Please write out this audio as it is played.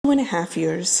2.5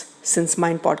 years since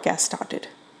Mind Podcast started.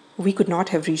 We could not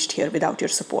have reached here without your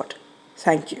support.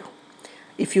 Thank you.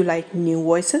 If you like new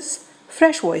voices,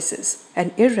 fresh voices,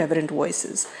 and irreverent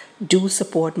voices, do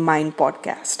support Mind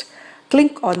Podcast.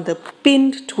 Click on the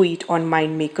pinned tweet on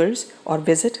Mind Makers or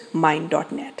visit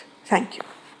mind.net. Thank you.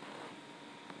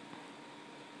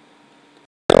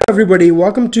 Hello everybody,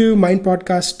 welcome to Mind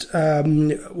Podcast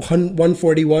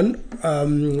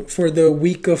 141 for the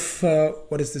week of,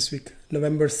 what is this week?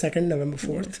 November 2nd, November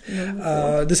 4th.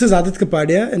 This is Aadit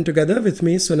Kapadia, and together with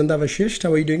me, Sunanda, Vashisht.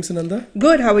 How are you doing, Sunanda?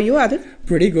 Good. How are you, Aadit?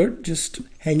 Pretty good. Just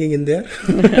hanging in there.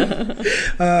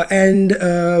 And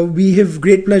we have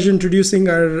great pleasure introducing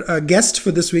our guest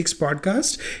for this week's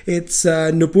podcast. It's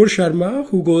Nupur Sharma,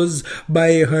 who goes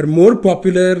by her more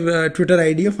popular Twitter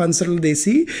ID of Ansarul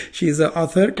Desi. She is an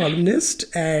author,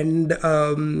 columnist, and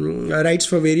writes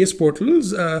for various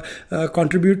portals.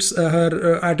 Contributes her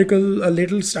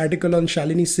latest article on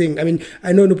Shalini Singh. I mean,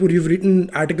 I know, Nupur, you've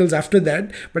written articles after that,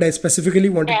 but I specifically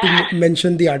wanted to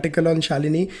mention the article on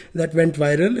Shalini that went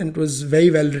viral and it was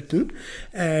very well written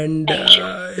and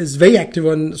is very active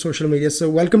on social media.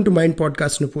 So welcome to Mind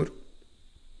Podcast, Nupur.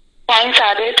 Thanks,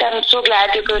 Aadit. I'm so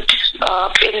glad you could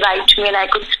invite me and I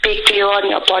could speak to you on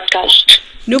your podcast.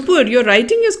 Nupur, your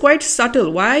writing is quite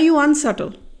subtle. Why are you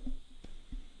unsubtle?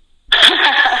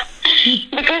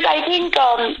 Because I think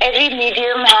every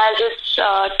medium has its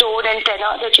tone and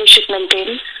tenor that you should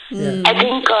maintain. Yeah. I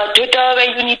think Twitter,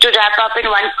 when you need to wrap up in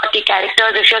 140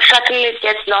 characters, if you're subtle, it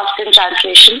gets lost in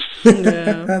translation.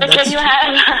 Yeah. But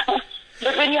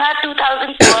when you have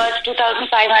 2,000 words,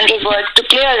 2,500 words to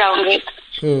play around with,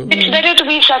 it's better to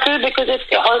be subtle because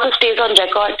it also stays on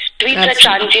record. Tweets are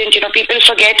transient, people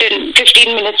forget in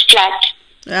 15 minutes flat.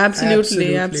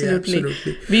 Absolutely.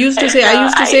 We used to say, I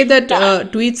used to say that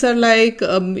tweets are like,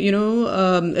 a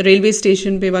railway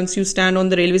station. Once you stand on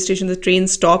the railway station, the train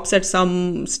stops at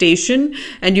some station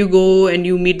and you go and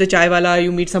you meet the chaiwala,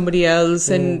 you meet somebody else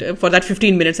and for that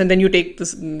 15 minutes and then you take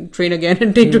this train again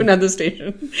and take to another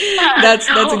station. That's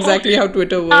exactly how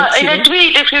Twitter works. In a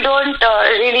tweet, if you don't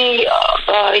really,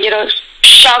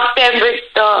 shove them with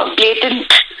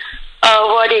blatant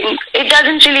wording, it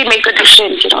doesn't really make a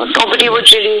difference. Nobody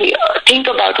would really think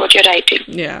about what you're writing.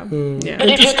 Yeah. But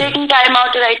if you're taking time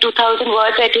out to write 2,000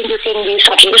 words, I think you can be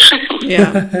subtle.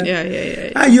 Yeah.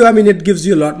 It gives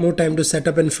you a lot more time to set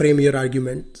up and frame your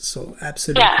argument. So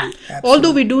absolutely.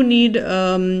 Although we do need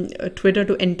Twitter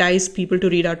to entice people to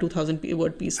read our 2,000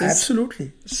 word pieces.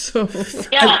 Absolutely. So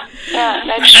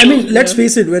that's true. Let's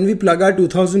face it. When we plug our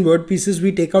 2,000 word pieces,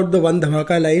 we take out the one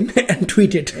dhamaka line and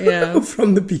tweet it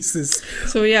from the pieces.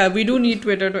 So we do need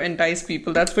Twitter to entice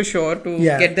people, that's for sure, to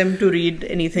get them to read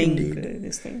anything.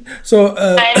 This thing. So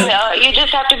and you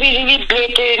just have to be really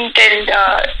blatant and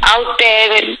out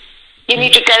there, and you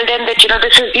need to tell them that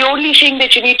this is the only thing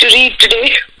that you need to read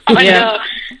today on the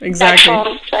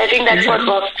platform. So I think that's what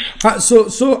works.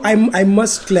 So I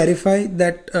must clarify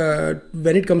that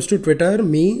when it comes to Twitter,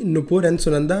 me, Nupur and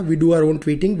Sunanda, we do our own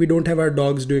tweeting. We don't have our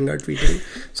dogs doing our tweeting.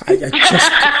 So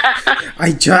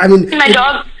my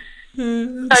dog.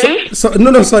 Sorry?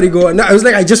 Sorry, go on. No, I was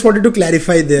like, I just wanted to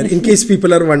clarify there in case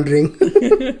people are wondering.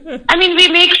 We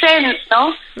make sense,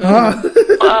 no? No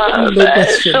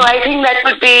question. So I think that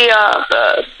would be a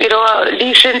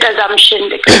decent assumption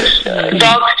because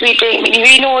dogs tweeting,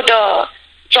 we know the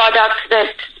products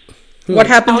that what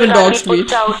happens when dogs tweet?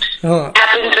 Happens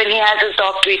when he has his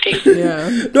dog tweeting.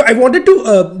 No, I wanted to.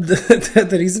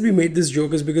 The reason we made this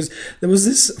joke is because there was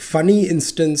this funny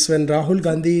instance when Rahul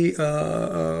Gandhi did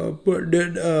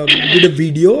a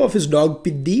video of his dog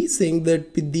Pidi saying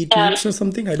that Pidi tweets or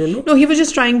something. I don't know. No, he was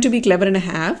just trying to be clever and a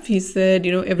half. He said,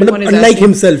 everyone is unlike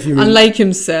himself. You mean? Unlike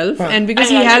himself, and because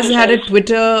he has had a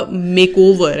Twitter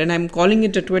makeover, and I'm calling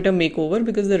it a Twitter makeover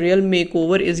because the real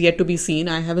makeover is yet to be seen.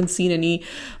 I haven't seen any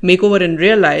makeover in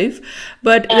real life,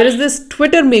 but there is this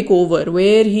Twitter makeover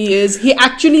where he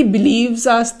actually believes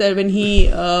us that when he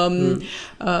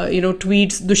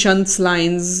tweets Dushant's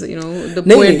lines, the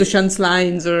poet Dushant's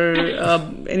lines or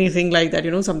anything like that,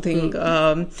 something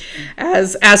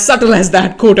as subtle as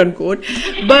that, quote unquote.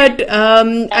 But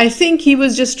I think he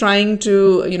was just trying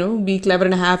to be clever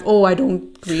and a half. I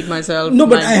don't tweet myself. No,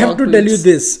 but I have to tell you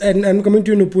this, and I'm coming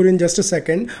to you, Nupur, in just a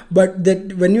second. But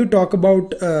that when you talk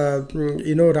about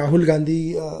Rahul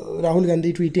Gandhi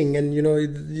tweeting, and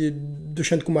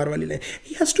Dushant Kumar wali line.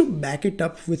 He has to back it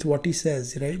up with what he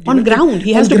says, right? On ground.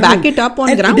 He has to back it up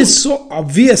on ground. It is so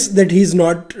obvious that he's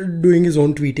not doing his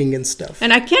own tweeting and stuff.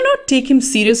 And I cannot take him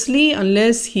seriously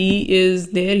unless he is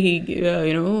there.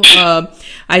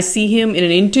 I see him in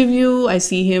an interview. I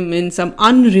see him in some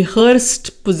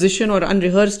unrehearsed position or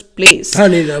unrehearsed place.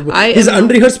 His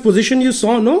unrehearsed position you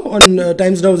saw, no? On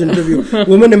Times Now's interview.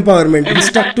 Women empowerment. He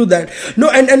stuck to that. No,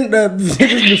 and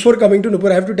before coming to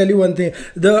Nupur, I have to tell you one thing.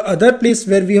 The other place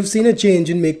where we have seen a change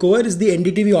in makeover is the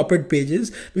NDTV op-ed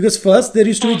pages. Because first there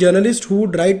used to be journalists who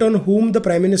would write on whom the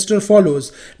Prime Minister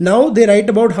follows. Now they write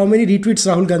about how many retweets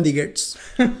Rahul Gandhi gets.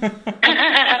 I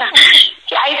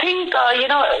think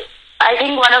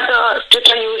one of the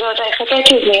Twitter users, I forget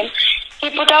his name, he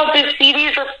put out this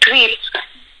series of tweets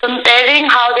comparing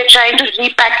how they're trying to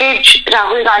repackage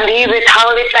Rahul Gandhi with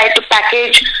how they tried to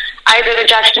package either a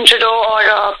Justin Trudeau or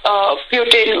a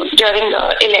Putin during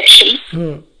the election.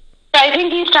 So I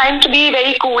think he's trying to be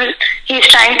very cool. He's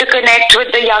trying to connect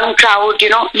with the young crowd,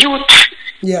 youth.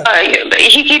 Yeah.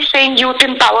 He keeps saying youth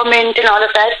empowerment and all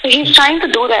of that. So he's trying to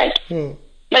do that.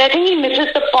 But I think he misses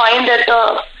the point that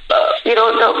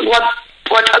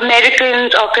what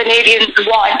Americans or Canadians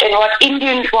want and what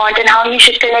Indians want and how he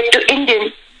should connect to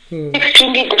Indians is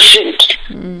extremely different.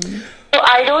 So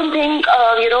I don't think,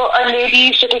 a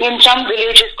lady sitting in some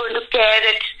village is going to care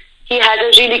that he has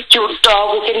a really cute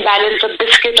dog who can balance a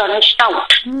biscuit on his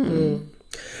snout.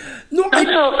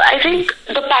 So I think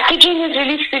the packaging is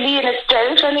really silly in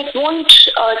itself and it won't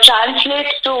translate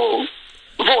to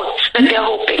votes that they're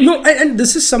hoping. No, and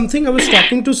this is something I was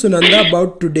talking to Sunanda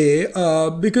about today,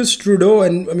 because Trudeau,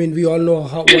 and I mean, we all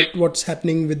know what's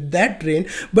happening with that train,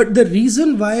 but the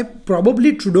reason why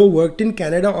probably Trudeau worked in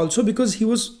Canada also because he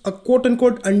was a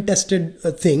quote-unquote untested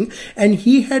thing, and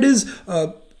he had his...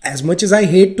 as much as I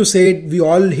hate to say it, we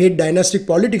all hate dynastic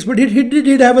politics, but he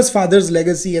did have his father's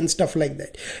legacy and stuff like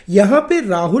that. Yahan pe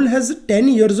Rahul has 10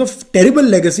 years of terrible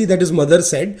legacy that his mother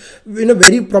said,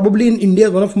 probably in India,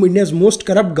 one of India's most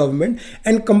corrupt government,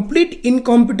 and complete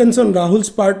incompetence on Rahul's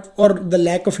part or the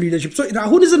lack of leadership. So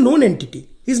Rahul is a known entity.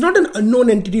 He's not an unknown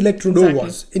entity like Trudeau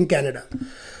was in Canada.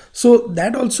 So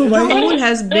that also why... Rahul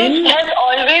has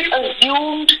always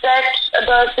assumed that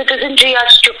the citizenry are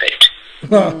stupid.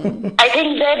 I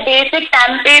think their basic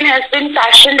campaign has been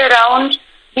fashioned around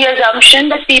the assumption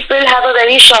that people have a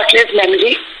very short-lived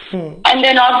memory and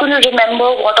they're not going to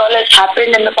remember what all has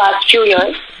happened in the past few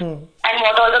years and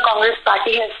what all the Congress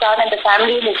party has done and the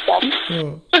family has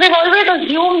done. So they've always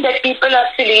assumed that people are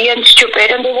silly and stupid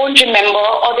and they won't remember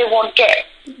or they won't care.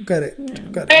 Correct.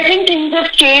 But I think things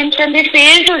have changed and they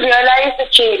fail to realize the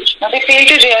change. Now, they fail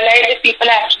to realize that people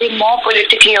are actually more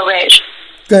politically aware.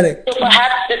 Correct. So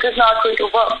perhaps this is not going to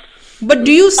work. But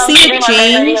do you see a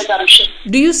change?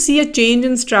 Do you see a change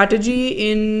in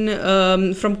strategy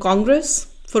from Congress?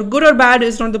 For good or bad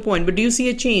is not the point. But do you see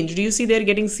a change? Do you see they're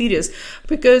getting serious?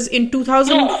 Because in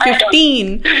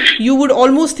 2015, you would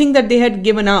almost think that they had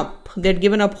given up. They had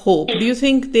given up hope. Do you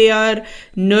think they are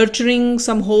nurturing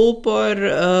some hope, or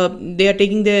they are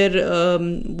taking their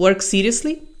work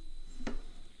seriously?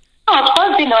 Of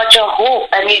course they nurture hope.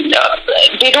 I mean,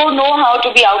 they don't know how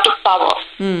to be out of power.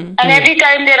 And every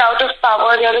time they're out of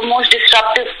power, they're the most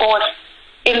disruptive force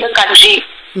in the country.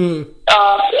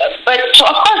 But so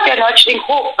of course they're nurturing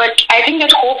hope. But I think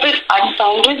that hope is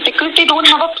unfounded because they don't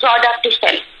have a product to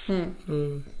sell.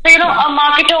 So, a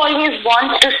marketer always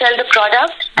wants to sell the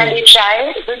product and they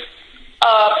try with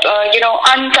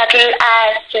unsubtle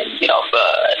ads and,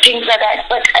 things like that.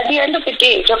 But at the end of the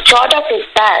day, the product is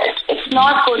bad. It's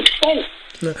not going to sell.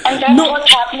 And that's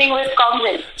what's happening with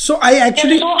Congress. So they're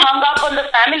so hung up on the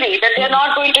family that they're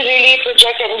not going to really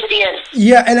project anybody else.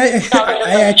 Yeah, and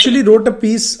I actually wrote a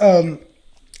piece, I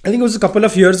think it was a couple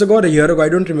of years ago or a year ago, I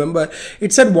don't remember.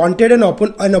 It said wanted an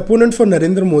opponent for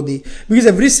Narendra Modi. Because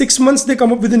every 6 months they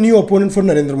come up with a new opponent for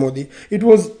Narendra Modi. It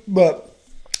was...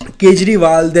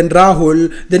 Kejriwal, then Rahul,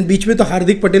 then बीच में तो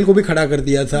हार्दिक पटेल को भी खड़ा कर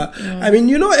दिया था. I mean,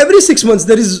 every 6 months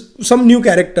there is some new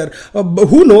character.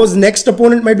 Who knows? Next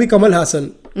opponent might be Kamal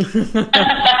Hassan. I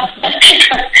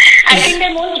think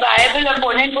the most viable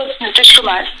opponent was Nitish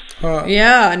Kumar.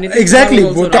 Yeah, exactly.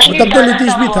 तब तो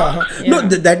नीतीश भी था. No,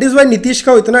 that is why Nitish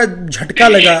का इतना झटका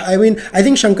लगा. I mean, I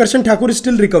think Shankarshan Thakur is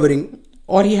still recovering.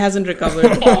 Or he hasn't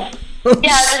recovered. He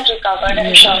hasn't recovered,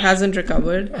 I'm sure. Hasn't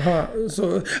recovered.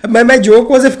 So my joke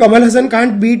was, if Kamal Hassan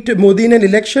can't beat Modi in an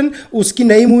election, uski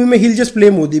nayi movie mein he'll just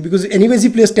play Modi, because anyways he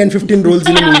plays 10-15 roles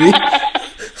in a movie.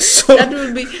 So that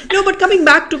will be but coming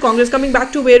back to Congress, coming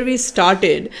back to where we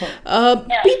started,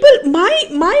 people,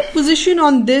 my position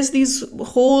on these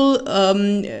whole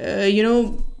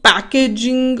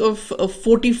packaging of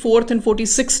 44th and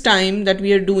 46th time that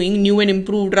we are doing new and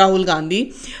improved Rahul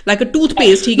Gandhi, like a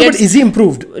toothpaste, he gets... But is he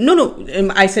improved? No,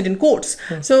 I said in quotes.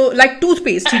 So like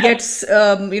toothpaste, he gets,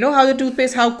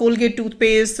 how Colgate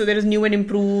toothpaste, so there is new and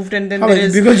improved, and then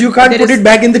because you can't put it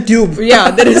back in the tube. Yeah,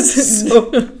 there is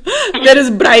there is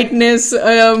brightness,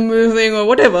 or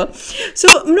whatever. So,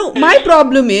 no, my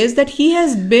problem is that he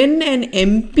has been an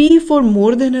MP for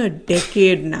more than a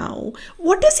decade now.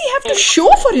 What does he have to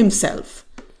show for himself?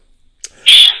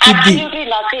 Absolutely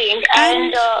nothing.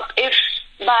 And if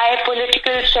my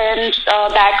political sense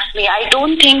backs me, I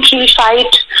don't think he'll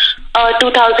fight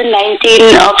 2019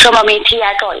 from Amethi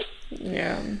at all.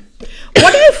 Yeah.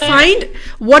 What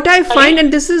I find,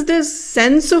 and this is this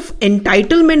sense of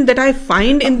entitlement that I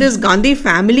find in this Gandhi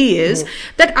family is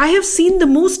that I have seen the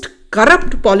most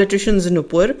corrupt politicians in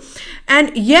Nupur,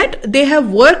 and yet they have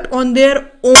worked on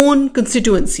their own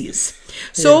constituencies.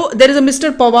 So there is a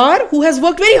Mr. Pawar who has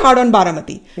worked very hard on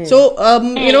Baramati. So,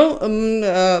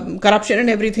 corruption and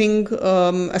everything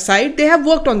aside, they have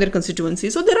worked on their constituency.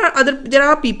 So there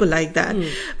are people like that.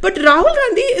 But Rahul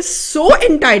Gandhi is so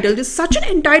entitled, is such an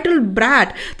entitled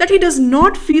brat that he does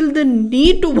not feel the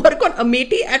need to work on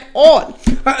Amethi at all.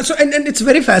 And it's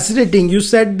very fascinating. You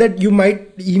said that he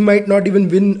might not even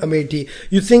win Amethi.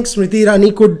 You think Smriti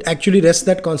Irani could actually wrest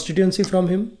that constituency from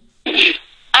him?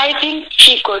 I think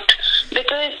she could,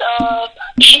 because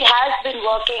she has been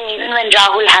working even when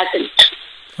Rahul hasn't.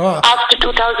 After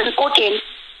 2014,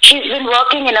 she's been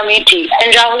working in Amethi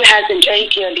and Rahul hasn't, very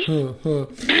clearly.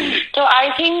 So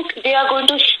I think they are going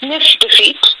to sniff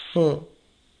defeat.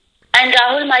 And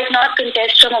Rahul might not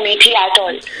contest from Amethi at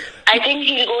all. I think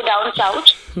he'll go down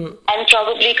south and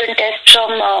probably contest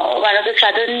from one of the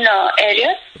southern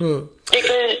areas.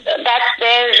 Because that's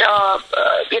where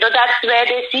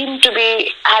they seem to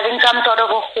be having some sort of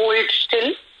a hold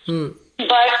still.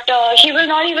 But he will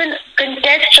not even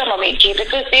contest from Amethi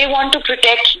because they want to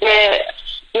protect their,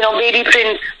 baby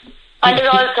prince under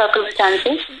all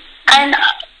circumstances. And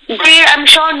they, I'm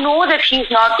sure, know that he's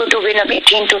not going to win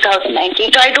Amethi in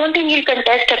 2019. So I don't think he'll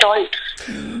contest at all.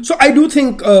 So I do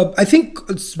think,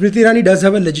 Smriti Irani does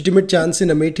have a legitimate chance in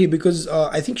Amethi because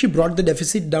I think she brought the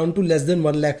deficit down to less than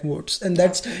 1 lakh votes. And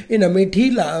that's in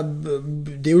Amethi,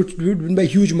 they would win by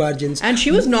huge margins. And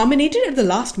she was nominated at the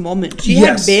last moment. She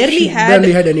barely had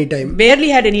any time. Barely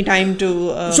had any time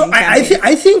to... So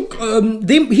I think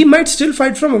he might still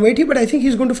fight from Amethi, but I think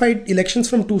he's going to fight elections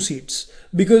from 2 seats.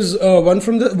 Because one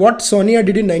from what Sonia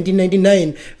did in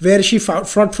 1999, where she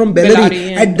fought from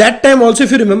Bellary. At that time also,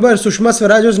 if you remember, Sushma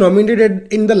Swaraj was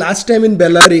nominated in the last time in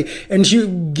Bellary, and she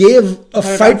gave a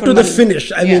fight to the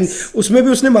finish. I mean, उसमें भी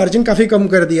उसने margin काफी कम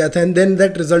कर दिया था, and then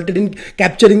that resulted in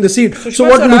capturing the seat.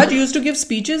 Sushma Swaraj used to give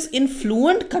speeches in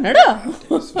fluent Kannada.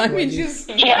 I mean, she's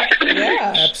absolutely.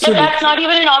 But that's not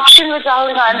even an option with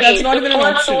Rahul Gandhi. That's not even an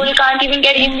option. Soul can't even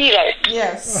get Hindi right.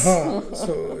 Yes. So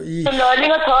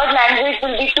learning a third language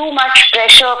will be too much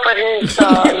pressure for his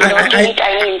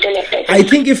tiny intellect. I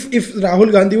think if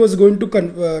Rahul Gandhi was going to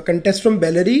contest from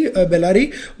Bellary,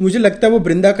 मुझे लगता है वो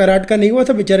बृंदा कराट का नहीं हुआ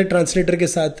था बेचारे translator के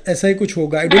साथ, ऐसा ही कुछ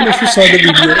होगा. I don't know if you saw the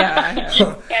video. Yeah, it's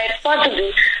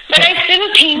possible. But I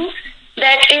still think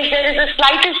that if there is the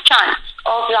slightest chance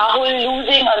of Rahul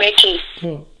losing Amethi,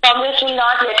 Congress will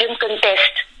not let him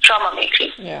contest from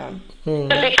Amethi. Yeah. So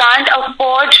they can't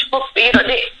afford,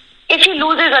 if he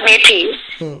loses Amethi,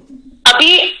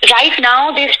 right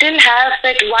now they still have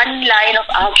that one line of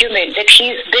argument that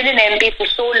he's been an MP for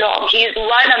so long, he's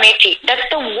won Amethi. That's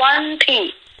the one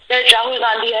thing that Rahul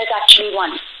Gandhi has actually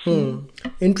won.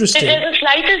 Interesting. If there's the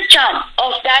slightest chance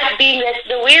of that being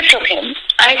wrested away from him,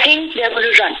 I think they're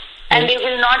going to run. And they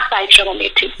will not fight from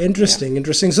Amethi. Interesting.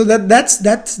 So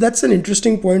that's an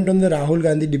interesting point on the Rahul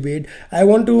Gandhi debate. I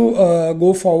want to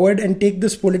go forward and take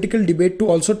this political debate to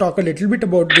also talk a little bit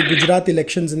about the Gujarat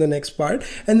elections in the next part,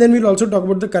 and then we'll also talk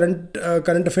about the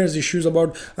current affairs issues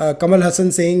about Kamal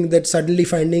Hassan saying that suddenly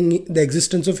finding the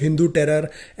existence of Hindu terror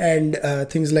and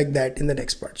things like that in the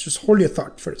next part. Just hold your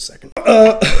thought for a second.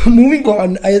 Moving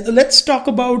on, let's talk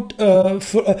about.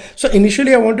 So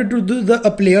initially, I wanted to do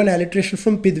a play on alliteration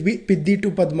from Pidi to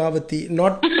Padmavati,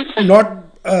 not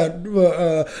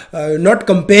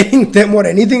comparing them or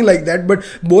anything like that, but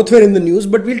both were in the news.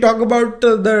 But we'll talk about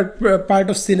the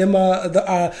part of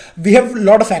cinema. We have a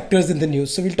lot of actors in the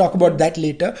news, so we'll talk about that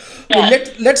later.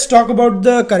 Let's talk about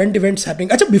the current events happening.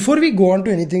 Achha, before we go on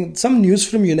to anything, some news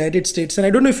from United States, and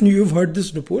I don't know if you've heard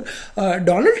this, Nupur.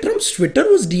 Donald Trump's Twitter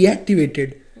was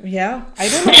deactivated. Yeah, I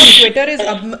don't know if Twitter is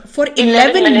for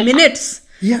 11 minutes.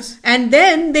 Yes. And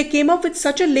then they came up with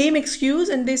such a lame excuse,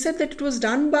 and they said that it was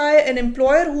done by an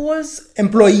employer who was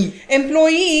employee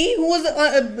who was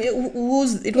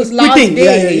it was quitting. Last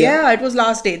day. Yeah. It was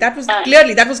last day. That was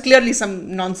clearly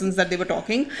some nonsense that they were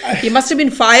talking. He must have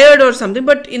been fired or something.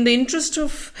 But in the interest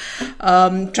of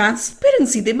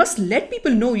transparency, they must let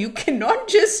people know you cannot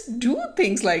just do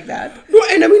things like that. No,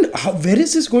 and I mean, where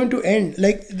is this going to end?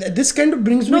 Like, this kind of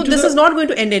brings me to this is not going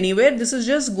to end anywhere. This is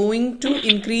just going to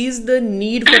increase the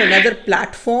need for another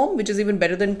platform which is even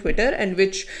better than Twitter, and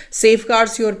which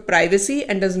safeguards your privacy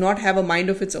and does not have a mind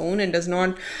of its own, and does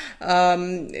not have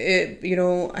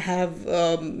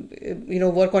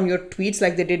work on your tweets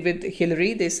like they did with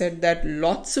Hillary. They said that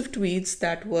lots of tweets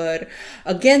that were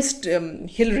against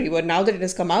Hillary were, now that it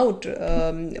has come out,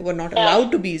 were not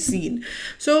allowed to be seen.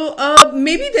 So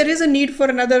maybe there is a need for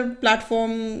another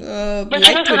platform but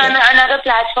like Twitter. Another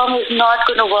platform is not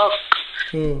going to work.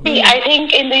 See, I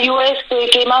think in the US they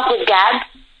came up with Gab,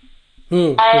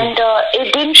 and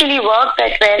it didn't really work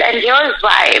that well. And here's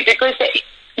why: because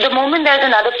the moment there's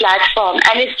another platform,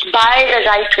 and it's by the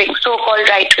right wing, so-called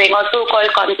right wing or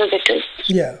so-called conservatives,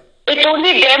 it's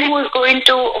only them who are going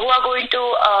to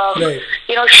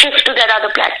shift to that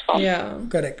other platform. Yeah,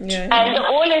 correct. Yeah. And the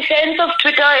whole essence of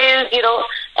Twitter is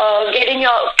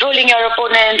trolling your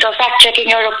opponents or fact checking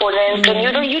your opponents, and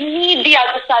you need the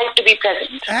other side to be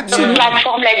present. Absolutely. For a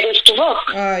platform like this to work.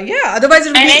 Otherwise it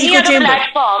will be an any echo other chamber.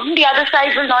 Platform, the other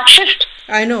side will not shift.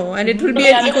 I know, and it will be The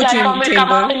an other echo platform will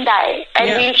come up chamber. and die,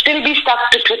 and we'll still be stuck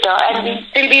to Twitter, and we'll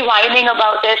still be whining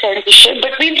about their censorship,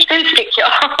 but we'll still stick here.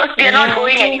 We are not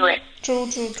going anywhere. True.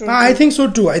 I think so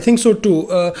too.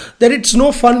 That it's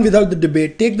no fun without the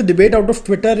debate. Take the debate out of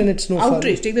Twitter and it's no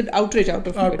outrage. fun. Take the outrage out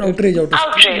of Twitter. Outrage out of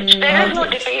Outrage. There is no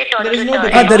debate on There is no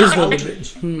Twitter. debate. There is no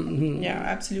debate. Yeah,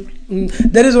 absolutely.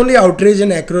 There is only outrage in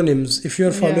acronyms if you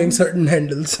are following certain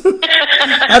handles.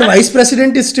 Our vice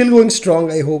president is still going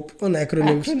strong, I hope, on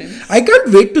acronyms. I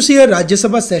can't wait to see a Rajya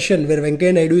Sabha session where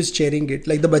Venkaiah Naidu is chairing it,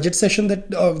 like the budget session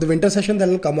the winter session that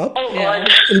will come up. Oh God.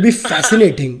 It'll be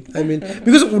fascinating. I mean,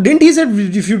 because didn't he said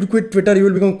if you quit Twitter, you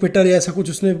will become quitter? Yeah,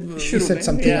 he said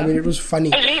something. Yeah. I mean, it was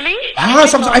funny. Really?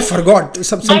 I forgot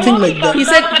something like that. He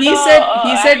said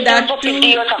that to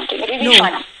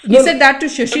He said that to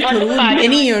Shashi Tharoor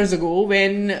many years ago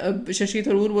when Shashi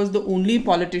Tharoor was the only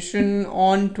politician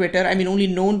on Twitter. I mean, only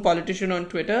known politician on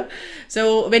Twitter.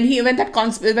 So when that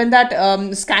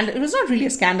scandal, it was not really a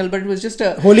scandal, but it was just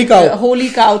a holy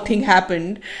cow thing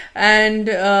happened, and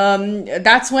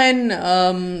that's when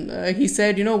he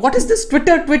said, what is this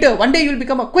Twitter? One day you'll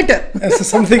become a quitter.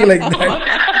 Something like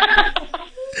that.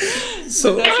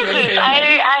 So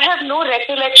I have no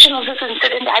recollection of this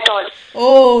incident at all.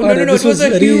 Oh, no, it was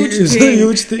a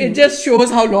huge thing. It just shows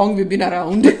how long we've been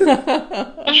around.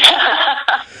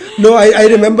 No, I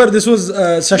remember this was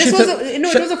Shashi. It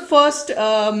was the first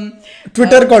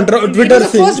Twitter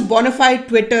thing. First bona fide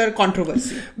Twitter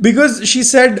controversy. Because she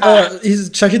said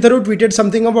Shashi Tharoor tweeted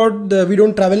something about we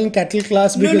don't travel in cattle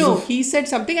class. Because he said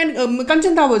something, and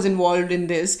Kanchanda was involved in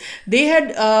this. They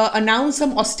had announced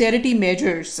some austerity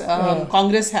measures.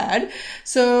 Congress had.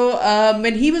 So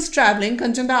when he was traveling,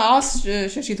 Kanchanda asked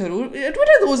Shashi Tharoor.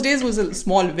 Twitter those days was a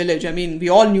small village. I mean, we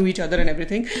all knew each other and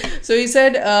everything. So he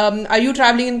said, "Are you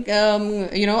traveling?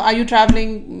 Are you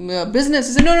traveling business?"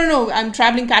 He said, "No. I'm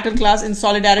traveling cattle class in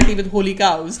solidarity with holy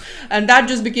cows." And that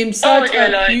just became such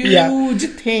a huge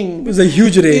thing. It was a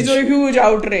huge rage. It was a huge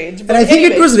outrage. But I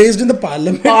think it was raised in the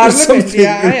parliament. It was crazy.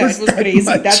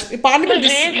 Parliament.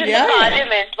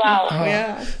 Parliament. Wow.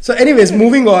 Yeah. So, anyways,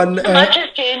 moving on. Much has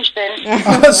changed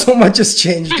then. So much has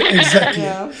changed. Exactly.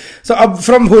 So up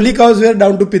from holy cows we are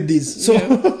down to Pidis. So.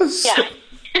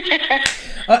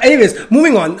 Anyways,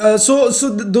 moving on. That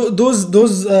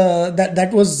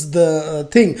was the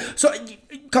thing. So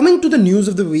coming to the news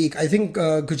of the week, I think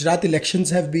Gujarat elections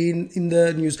have been in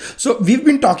the news. So we've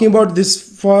been talking about this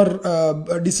for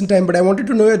a decent time, but I wanted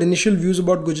to know your initial views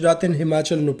about Gujarat and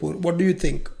Himachal, Nupur. What do you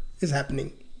think is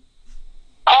happening?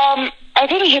 I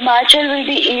think Himachal will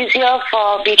be easier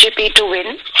for BJP to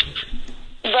win.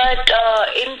 But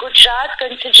in Gujarat,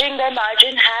 considering their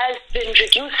margin has been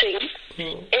reducing,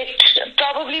 it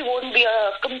probably won't be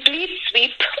a complete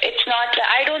sweep. It's not.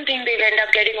 I don't think they'll end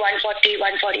up getting 140,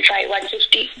 145,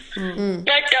 150.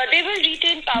 But they will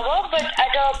retain power, but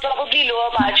at a probably lower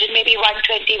margin, maybe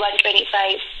 120,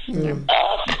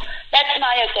 125. That's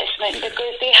my assessment,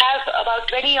 because they have about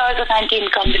 20 years of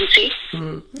anti-incumbency.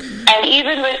 And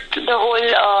even with the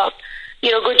whole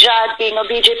Gujarat being a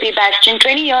BJP bastion,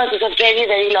 20 years is a very,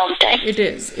 very long time. It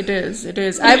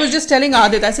is. I was just telling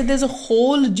Aadit, I said there's a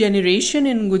whole generation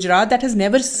in Gujarat that has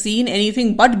never seen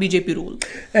anything but BJP rule.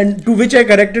 And to which I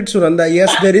corrected Sunanda,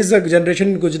 yes, there is a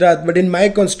generation in Gujarat, but in my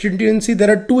constituency, there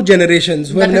are 2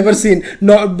 generations who have never seen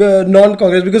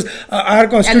non-Congress, because our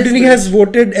constituency has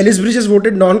voted, Ellisbridge has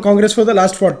voted non-Congress for the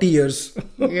last 40 years.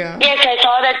 Yeah. Yes, I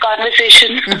saw that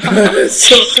conversation. But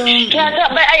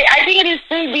I think it will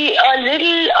still be a little,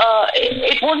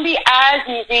 it won't be as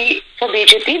easy for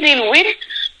BJP. They'll win,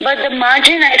 but the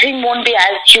margin, I think, won't be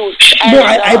as huge.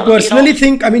 I personally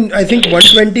think, I think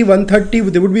 120, 130,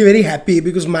 they would be very happy,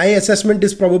 because my assessment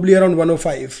is probably around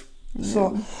 105.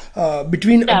 So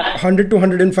between 100 to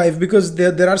 105, because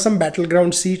there are some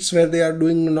battleground seats where they are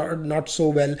doing not so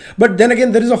well. But then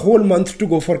again, there is a whole month to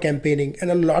go for campaigning,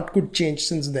 and a lot could change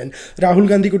since then. Rahul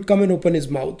Gandhi could come and open his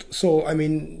mouth. So,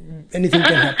 anything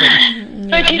can happen.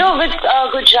 But with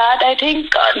Gujarat, I think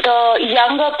the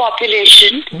younger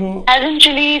population hasn't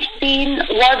really seen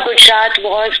what Gujarat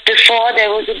was before there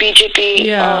was a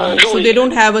BJP rule. So they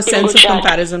don't have a sense of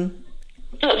comparison.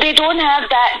 So they don't have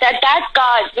that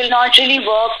card will not really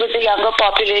work with the younger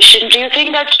population. Do you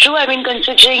think that's true?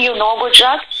 Considering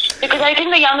Gujarat, because I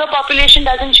think the younger population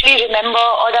doesn't really remember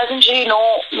or doesn't really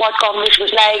know what Congress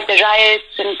was like, the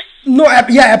riots and. No,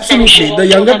 absolutely. The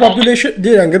younger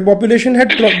population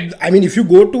had. If you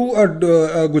go to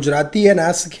a Gujarati and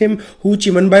ask him who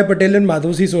Chimanbhai Patel and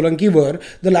Madhavsinh Solanki were,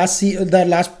 the last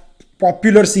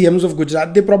popular CMs of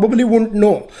Gujarat, they probably won't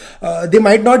know. They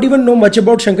might not even know much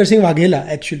about Shankar Singh Waghela,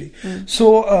 actually.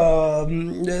 So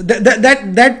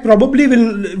that probably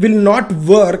will not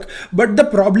work. But the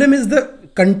problem is the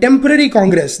contemporary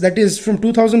Congress, that is from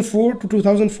 2004 to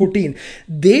 2014,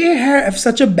 they have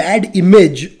such a bad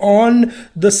image on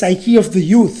the psyche of the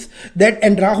youth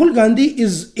and Rahul Gandhi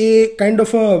is a kind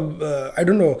of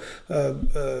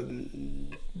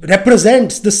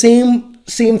represents the same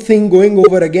thing going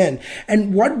over again.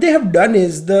 And what they have done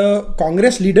is, the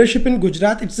Congress leadership in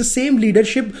Gujarat, it's the same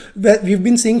leadership that we've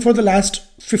been seeing for the last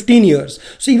 15 years.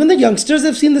 So even the youngsters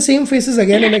have seen the same faces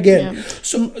again and again. Yeah.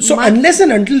 So unless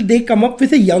and until they come up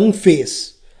with a young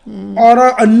face or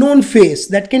an unknown face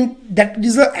that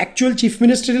is an actual chief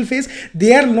ministerial face,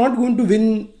 they are not going to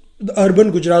win the urban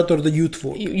Gujarat or the youth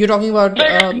vote. You're talking about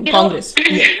Congress.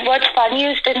 What's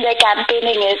funniest in their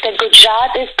campaigning is that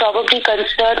Gujarat is probably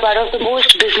considered one of the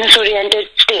most business-oriented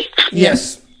states.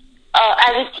 Yes.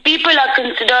 As its people are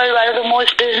considered one of the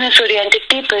most business-oriented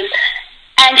people.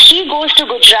 And he goes to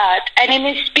Gujarat, and in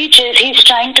his speeches, he's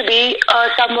trying to be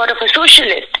somewhat of a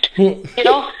socialist.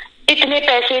 इतने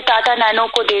पैसे Tata nano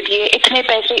को दे दिए, इतने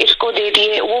पैसे इसको दे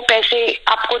दिए, वो पैसे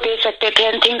आपको दे सकते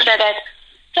थे, and things like that.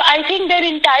 So I think their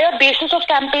entire basis of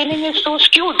campaigning is so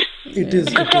skewed. It is.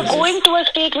 Because they're going to a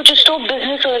state which is so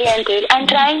business oriented and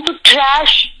trying to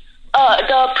trash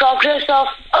the progress of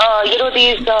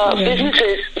these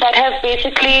businesses that have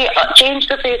basically changed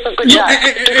the face of Gujarat.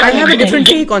 I have a different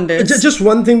take on this. Just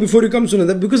one thing before you come,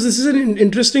 Sunanda, because this is an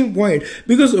interesting point.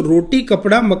 Because roti,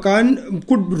 kapda, makan,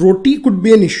 roti could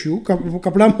be an issue.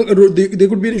 Kapda, they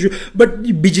could be an issue. But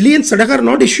bijli and sadak are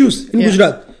not issues in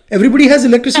Gujarat. Everybody has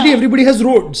electricity, everybody has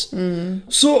roads.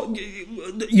 So,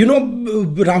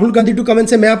 Rahul Gandhi to come and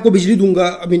say, "Main aapko bijli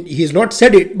dunga." He's not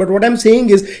said it, but what I'm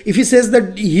saying is, if he says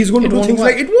that he's going to do things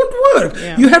like, it won't work.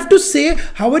 Yeah. You have to say,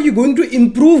 how are you going to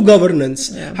improve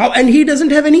governance? Yeah. And he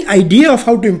doesn't have any idea of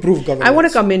how to improve governance. I want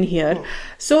to come in here.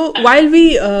 So while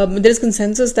there is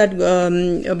consensus that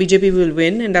BJP will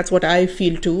win, and that's what I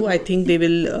feel too. I think they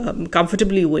will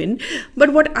comfortably win.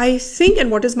 But what I think,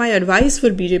 and what is my advice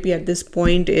for BJP at this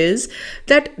point is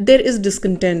that there is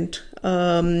discontent,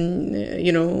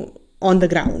 on the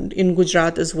ground in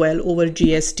Gujarat as well over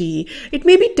GST. It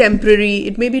may be temporary.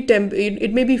 It may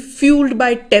be fueled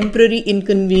by temporary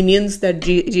inconvenience that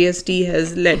GST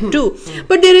has led to.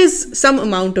 But there is some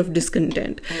amount of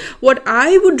discontent. What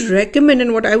I would recommend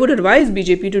and what I would advise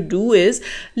BJP to do is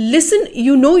listen.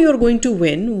 You're going to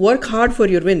win. Work hard for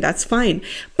your win. That's fine.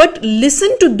 But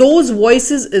listen to those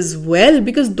voices as well,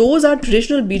 because those are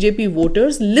traditional BJP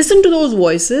voters. Listen to those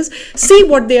voices. See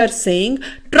what they are saying.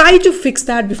 Try to fix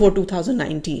that before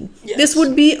 2019. Yes. This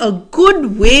would be a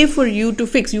good way for you to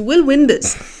fix. You will win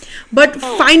this. But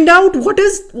find out what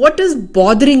is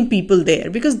bothering people there,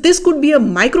 because this could be a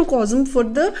microcosm for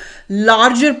the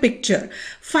larger picture.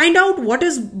 Find out what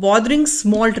is bothering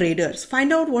small traders.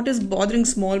 Find out what is bothering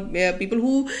small people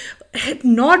who have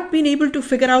not been able to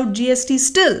figure out GST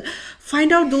still.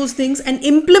 Find out those things and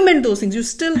implement those things. You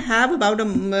still have about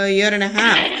a year and a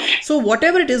half. So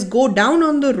whatever it is, go down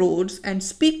on the roads and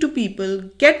speak to people,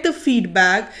 get the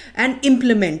feedback and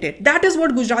implement it. That is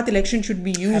what Gujarat election should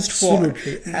be used for.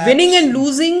 Winning and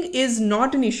losing is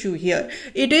not an issue here.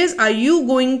 It is, are you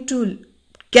going to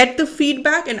get the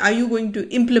feedback and are you going to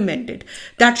implement it?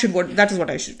 That is what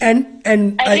I should do.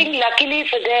 And I think luckily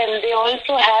for them, they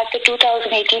also have the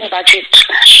 2018 budget.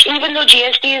 Even though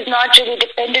GST is not really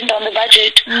dependent on the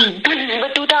budget,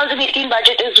 but 2018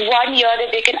 budget is 1 year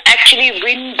that they can actually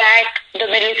win back the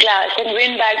middle class and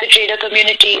win back the trader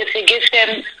community if they give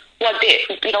them what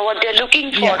they're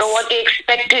looking for or what they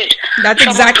expected. That's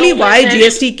exactly why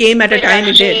GST came at a time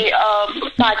it did.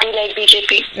 Party like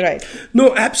BJP. Right.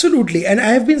 No, absolutely. And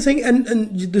I have been saying, and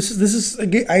this is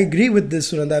again, I agree with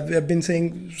this, Sunanda.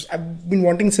 I've been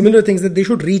wanting similar things, that they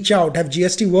should reach out, have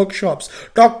GST workshops,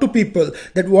 talk to people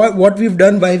that what we've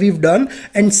done, why we've done,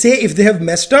 and say if they have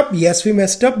messed up, yes, we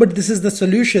messed up, but this is the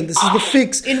solution, this is the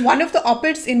fix. In one of the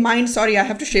op-eds in Mind, sorry, I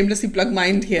have to shamelessly plug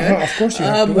Mind here. Of course you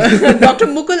have to. Dr.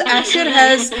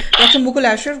 Mukul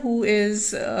Asher, who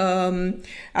is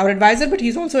our advisor, but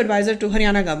he's also advisor to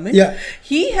Haryana government. Yeah.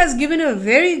 He has given a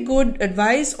very good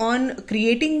advice on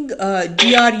creating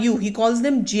GRU. He calls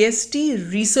them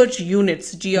GST research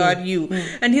units, GRU.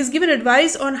 And he's given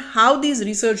advice on how these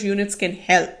research units can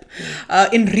help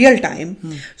in real time.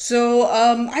 So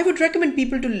I would recommend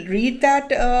people to read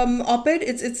that op-ed.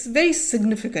 It's very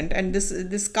significant, and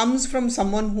this comes from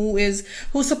someone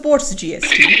who supports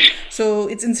GST. So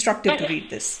it's instructive to read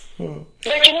this. But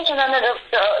Sunanda,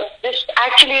 this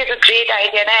actually is a great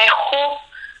idea, and I hope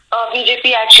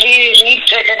BJP actually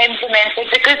reads it and implements it,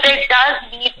 because there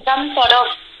does need some sort of,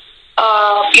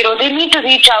 they need to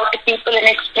reach out to people and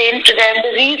explain to them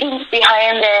the reasons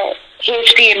behind their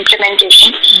hasty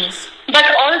implementation. Yes. But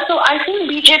also, I think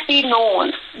BJP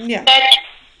knows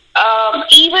that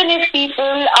even if people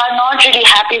are not really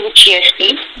happy with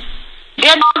GST, they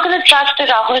are not going to trust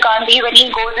Rahul Gandhi when he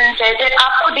goes and says that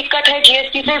aapko dikkat hai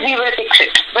GST se, we will fix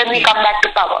it when we come back to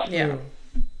power. Yeah.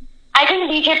 I think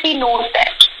BJP knows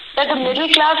that the middle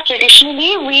class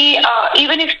traditionally, we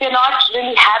even if they're not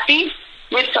really happy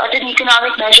with certain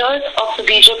economic measures of the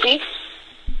BJP,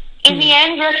 in the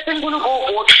end we're still going to go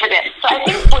vote for them. So I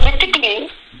think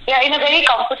politically they are in a very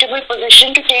comfortable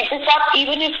position to take this up,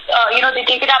 even if they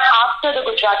take it up after the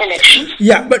Gujarat elections.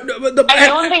 Yeah, but I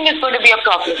don't think it's going to be a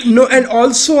problem. No, and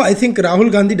also I think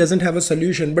Rahul Gandhi doesn't have a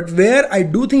solution. But where I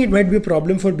do think it might be a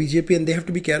problem for BJP, and they have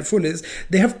to be careful, is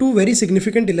they have two very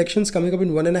significant elections coming up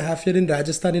in 1.5 years in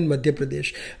Rajasthan and Madhya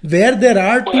Pradesh, where there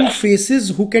are two faces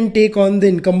who can take on the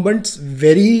incumbents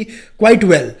quite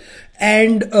well.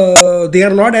 And they are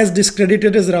not as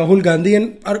discredited as Rahul Gandhi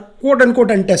and are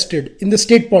quote-unquote untested in the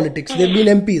state politics. They've been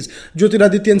MPs,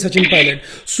 Jyotiraditya and Sachin Pilot.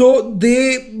 So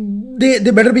they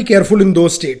better be careful in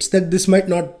those states that this might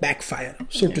not backfire,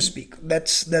 so to speak.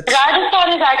 That's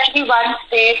Rajasthan is actually one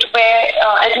state where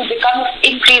it will become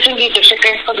increasingly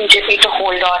difficult for BJP to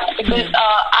hold on, because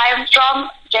I am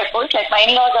from Jaipur, like my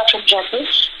in-laws are from Jaipur.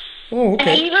 Oh,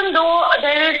 okay. And even though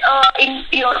there is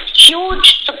a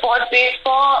huge support base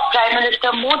for Prime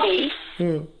Minister Modi,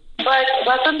 but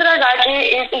Vasundhara Raje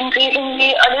is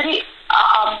increasingly a little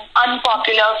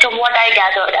unpopular from what I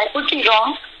gathered. I could be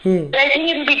wrong, but I think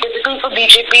it will be difficult for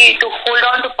BJP to hold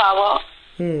on to power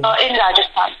in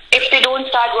Rajasthan if they don't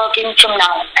start working from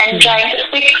now and trying to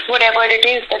fix whatever it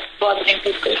is that's bothering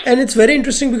people. And it's very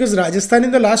interesting because Rajasthan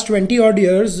in the last 20 odd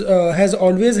years has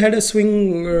always had a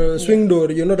swing door,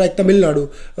 like Tamil Nadu,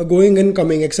 going and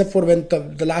coming, except for when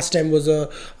the last time was a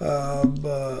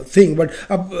thing. But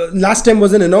last time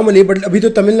was an anomaly. But abhi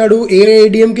to Tamil Nadu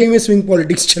AIADMK mein swing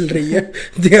politics chal rahi hai.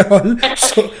 They are all,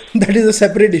 so that is a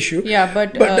separate issue. Yeah,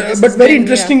 but very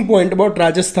interesting point about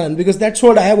Rajasthan, because that's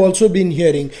what I have also been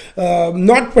hearing.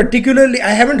 Not particularly, I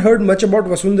haven't heard much about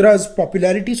Vasundhara's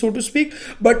popularity, so to speak,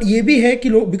 but ye bhi hai ki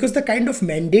because the kind of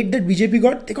mandate that BJP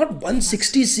got, they got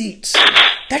 160 seats.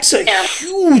 That's a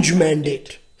huge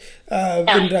mandate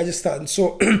in Rajasthan.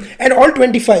 So, and all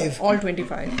 25. All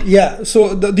 25. Yeah,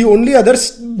 so the only other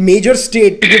major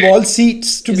state to give all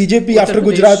seats to BJP after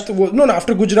Gujarat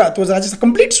was Rajasthan,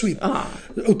 complete sweep.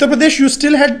 Uttar Pradesh, you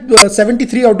still had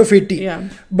 73 out of 80. Yeah.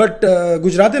 But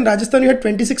Gujarat and Rajasthan, you had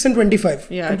 26 and 25.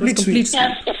 Yeah, complete sweep.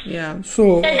 Yeah.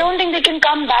 So I don't think they can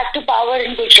come back to power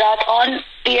in Gujarat on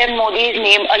PM Modi's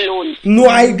name alone. no,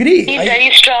 I agree. He's very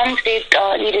strong state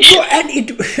leadership. No, and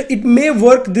it may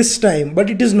work this time, but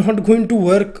it is not going to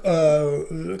work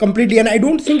completely. And I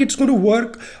don't think it's going to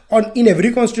work in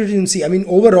every constituency. I mean,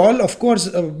 overall, of course,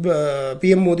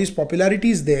 PM Modi's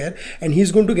popularity is there, and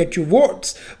he's going to get you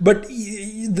votes. But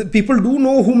the people do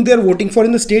know whom they're voting for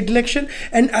in the state election,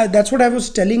 and that's what I was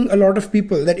telling a lot of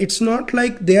people, that it's not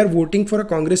like they are voting for a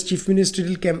Congress chief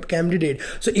ministerial candidate.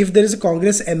 So if there is a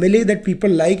Congress MLA that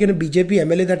people like and a BJP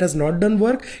MLA that has not done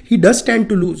work, he does stand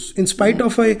to lose in spite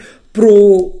of a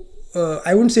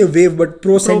I wouldn't say wave, but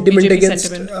pro sentiment BJP against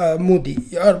sentiment. Modi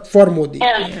or for Modi.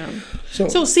 Yeah.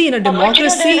 So see, in a But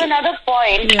democracy, there's another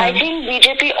point. Yeah. I think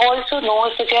BJP also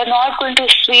knows that they are not going to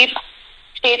sweep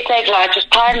states like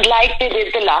Rajasthan like they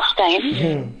did the last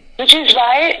time. Which is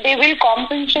why they will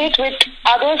compensate with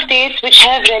other states which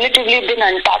have relatively been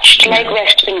untouched, like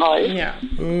West Bengal. yeah.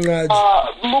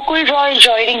 Mukul Roy is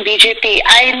joining BJP.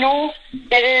 I know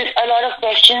there is a lot of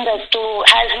questions as to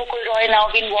has Mukul Roy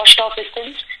now been washed off his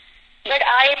sins. But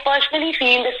I personally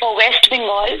feel that for West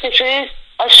Bengal, this is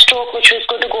a stroke which is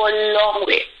going to go a long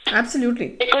way.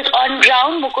 Absolutely. Because on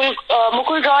ground,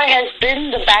 Mukul Roy has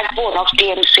been the backbone of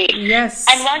TMC. Yes.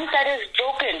 And once that is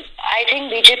broken, I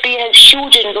think BJP has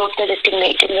huge inroads that it can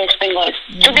make in West Bengal.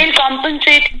 So they'll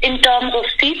compensate in terms of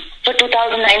seats for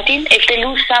 2019. If they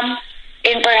lose some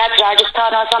in perhaps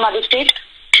Rajasthan or some other state,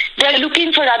 they're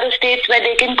looking for other states where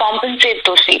they can compensate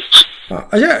those seats.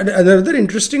 Another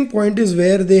interesting point is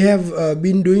where they have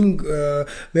been doing, where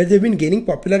they've been gaining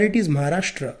popularity is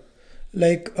Maharashtra.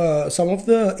 Like some of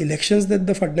the elections that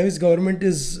the Fadnavis government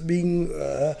is being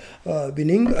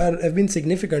winning have been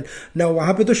significant. Now,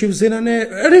 वहाँ पे तो शिवसेना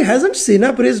ने, hasn't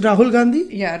Sena praised Rahul Gandhi?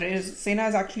 Yeah, Sena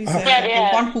has actually said Yeah, they you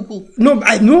have. can't poo-poo.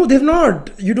 No, they've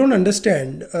not. You don't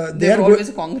understand. They're always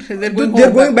a Congress. They're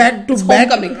going back to it's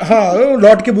back. homecoming. हाँ,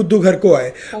 लौट के बुद्धू घर को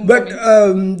आए. But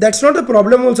that's not the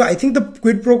problem. Also, I think the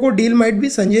quid pro quo deal might be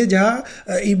Sanjay Jha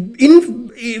in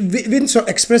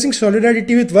expressing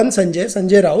solidarity with one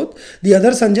Sanjay Raut. The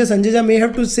other Sanjay Jha may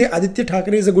have to say Aditya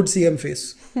Thackeray is a good CM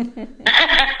face.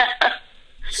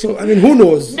 So, I mean, who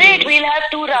knows? Great, we'll have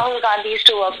two Rahul Gandhis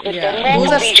to work with them. More Those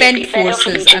for are BJP, spent better for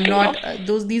forces. BJP, I'm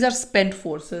not. These are spent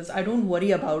forces. I don't worry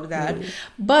about that.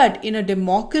 But in a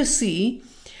democracy,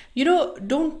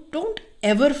 don't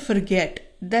ever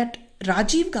forget that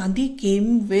Rajiv Gandhi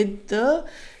came with the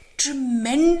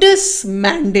tremendous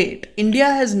mandate. India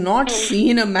has not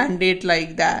seen a mandate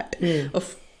like that.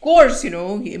 Of course,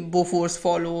 Bofors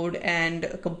followed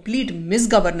and complete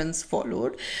misgovernance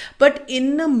followed. But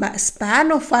in a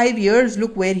span of 5 years,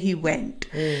 look where he went.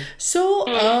 So,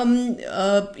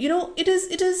 it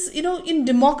is, in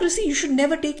democracy, you should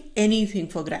never take anything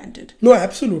for granted. No,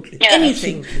 absolutely. Yeah.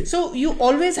 Anything. Absolutely. So, you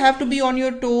always have to be on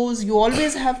your toes. You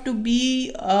always have to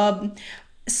be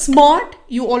smart.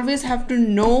 You always have to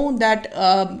know that,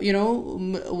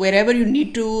 wherever you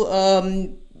need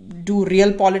to do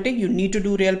real politic, you need to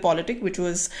do real politic, which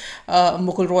was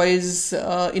Mukul Roy's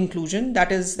inclusion.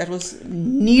 That was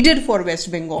needed for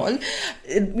West Bengal.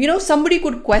 Somebody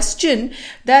could question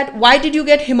that why did you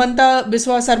get Himanta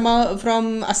Biswa Sarma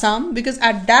from Assam? Because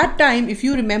at that time, if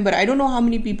you remember, I don't know how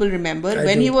many people remember,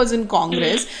 when he was in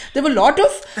Congress, there were a lot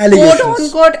of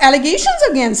quote-unquote allegations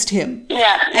against him.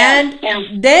 And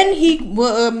then he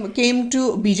came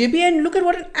to BJP, and look at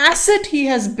what an asset he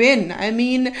has been. I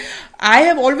mean, I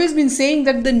have always been saying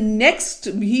that the next,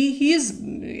 he is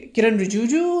Kiran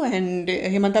Rijiju and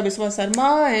Himanta Biswa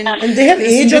Sarma and they have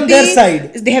age on their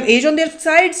side. They have age on their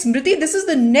side. Smriti, this is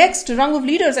the next rung of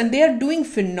leaders, and they are doing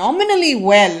phenomenally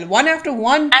well. One after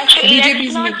one, actually, BJP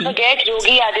is let's making. not forget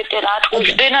Yogi Adityanath,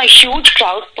 who's been a huge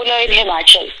crowd puller in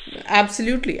Himachal.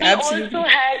 Absolutely. He also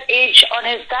has age on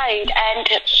his side, and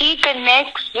he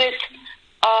connects with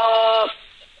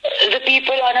the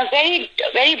people on a very,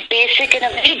 very basic and a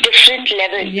very different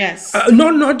level. Yes.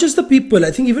 Not just the people. I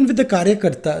think even with the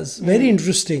karyakartas, very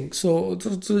interesting. So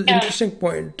it's an interesting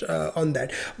point on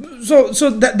that. So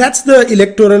that's the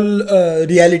electoral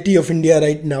reality of India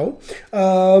right now.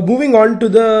 Moving on to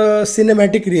the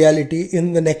cinematic reality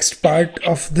in the next part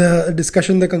of the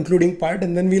discussion, the concluding part,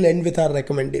 and then we'll end with our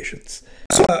recommendations.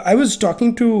 So I was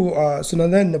talking to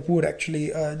Sunanda and Nupur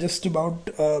actually just about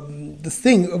this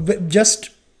thing. Just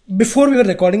before we were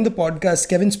recording the podcast,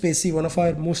 Kevin Spacey, one of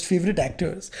our most favorite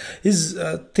actors, his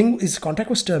contract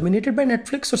was terminated by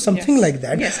Netflix or something like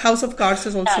that. Yes, House of Cards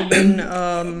has also been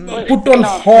put on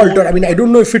halt, or I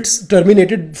don't know if it's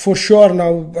terminated for sure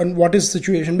now. And what is the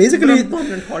situation? Basically,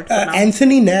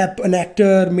 Anthony Knapp, an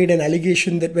actor, made an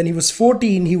allegation that when he was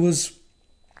 14, he was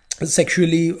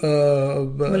sexually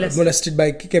molested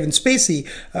by Kevin Spacey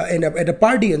at a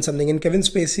party and something, and Kevin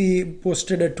Spacey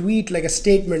posted a tweet, like a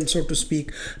statement, so to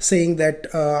speak, saying that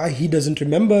he doesn't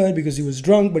remember because he was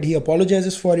drunk, but he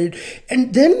apologizes for it.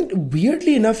 And then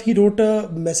weirdly enough, he wrote a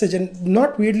message, and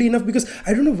not weirdly enough, because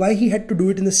I don't know why he had to do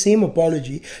it in the same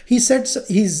apology. He said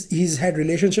he's had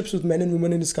relationships with men and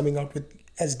women and is coming out with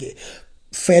as gay.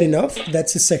 Fair enough,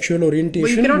 that's his sexual orientation. But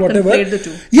you cannot conflate the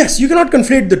two. Yes, you cannot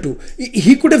conflate the two.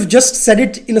 He could have just said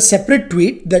it in a separate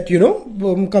tweet that,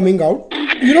 coming out.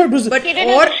 It was. But he didn't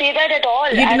have to say that at all.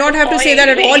 He did not have to say that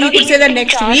at all. He could say that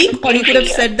next week, or he could have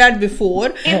said that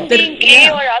before. Him being gay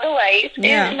or otherwise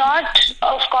is not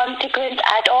of consequence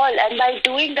at all. And by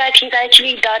doing that, he's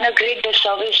actually done a great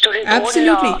disservice to his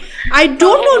own. I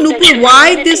don't know, Nupur,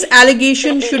 why this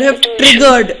allegation should have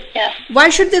triggered. Yeah. Why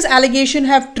should this allegation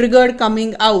have triggered coming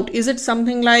out? Is it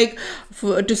something like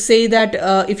to say that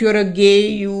if you're a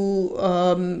gay,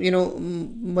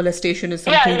 molestation is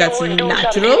something that's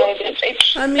natural?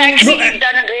 He's done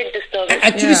a great disservice.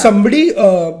 Actually, somebody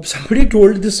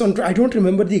told this on. I don't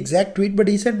remember the exact tweet, but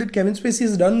he said that Kevin Spacey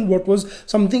has done what was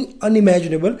something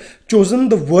unimaginable, chosen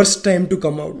the worst time to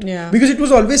come out. Yeah. Because it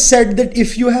was always said that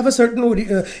if you have a certain,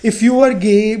 if you are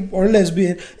gay or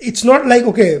lesbian, it's not like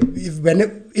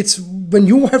when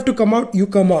you have to come out, you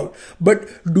come out. But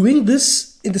doing this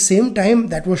in the same time,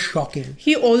 that was shocking.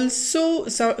 He also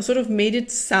sort of made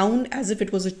it sound as if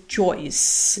it was a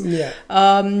choice. Yeah.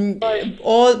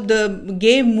 All the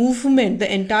gay movement,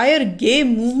 the entire gay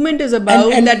movement is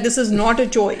about that this is not a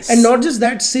choice. And not just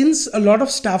that, since a lot of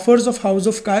staffers of House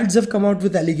of Cards have come out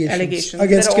with allegations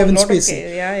against Kevin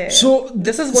Spacey. So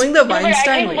this is going the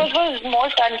Weinstein way. I think what was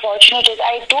most unfortunate is,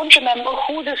 I don't remember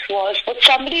who this was, but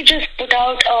somebody just put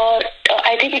out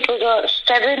I think it was a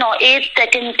 7 or 8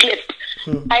 second clip.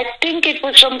 I think it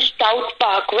was from South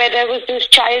Park, where there was this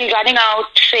child running out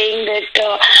saying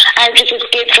that I've just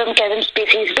escaped from Kevin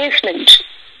Spacey's basement.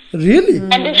 Really?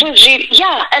 And this was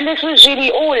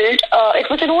really old. It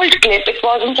was an old clip. It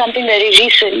wasn't something very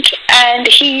recent. And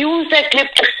he used that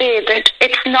clip to say that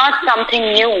it's not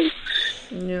something new.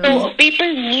 Yeah. So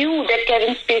people knew that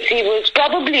Kevin Spacey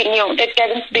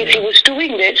was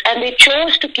doing this, and they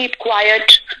chose to keep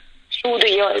quiet through the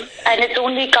years, and it's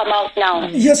only come out now.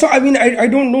 Yeah, so I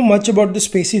don't know much about the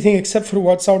Spacey thing except for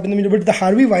what's out in the media, but the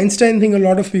Harvey Weinstein thing, a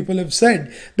lot of people have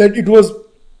said that it was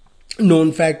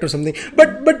known fact or something.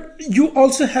 But you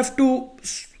also have to,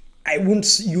 I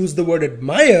wouldn't use the word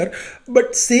admire,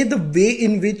 but say the way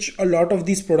in which a lot of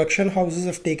these production houses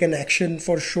have taken action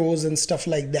for shows and stuff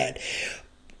like that.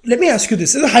 Let me ask you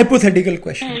this. This is a hypothetical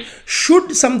question.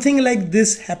 Should something like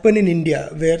this happen in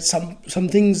India, where some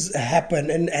things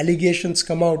happen and allegations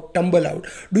tumble out,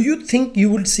 do you think you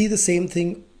would see the same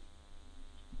thing?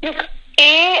 Look,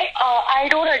 I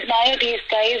don't admire these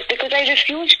guys because I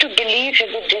refuse to believe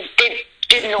that they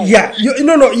did know. Yeah,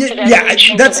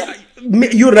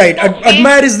 you're right.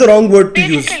 Admire is the wrong word to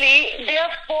use. Basically, they are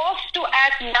forced to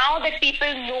act now that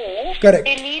people know. Correct.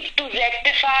 They need to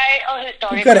rectify a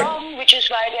historic wrong, which is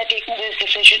why they're taking this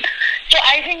decision. So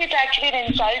I think it's actually an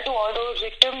insult to all those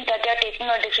victims that they're taking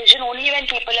a decision only when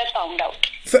people have found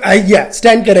out.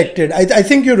 Stand corrected. I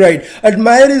think you're right.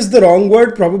 Admire is the wrong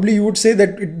word. Probably you would say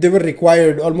that they were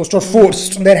required almost, or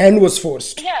forced. Their hand was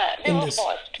forced. Yeah, they were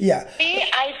forced. Yeah.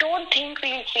 I don't think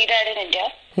we'll see that in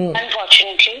India,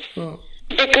 unfortunately.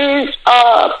 Because,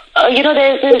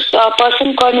 there's this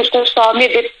person called Mr. Swami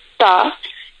Ditta.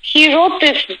 He wrote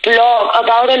this blog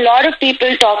about a lot of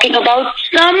people talking about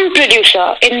some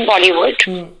producer in Bollywood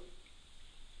who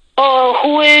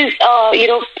is,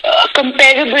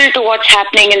 comparable to what's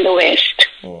happening in the West,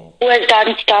 who has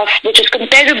done stuff which is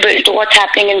comparable to what's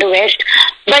happening in the West.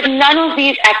 But none of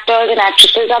these actors and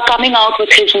actresses are coming out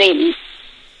with his name.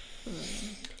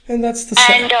 And that's the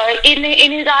And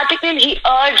in his article, he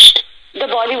urged the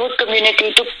Bollywood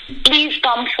community to please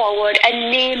come forward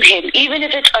and name him, even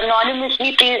if it's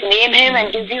anonymously. Please name him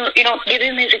and give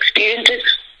him his experiences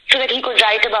so that he could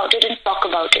write about it and talk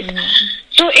about it.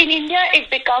 So in India, it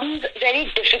becomes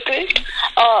very difficult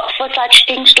for such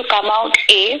things to come out.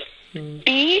 A,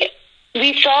 B,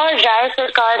 we saw Raya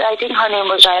Sarkar, I think her name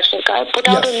was Raya Sarkar, put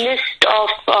out a list of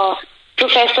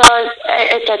professors,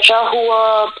 etc., who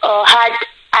had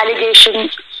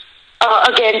allegations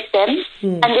against them,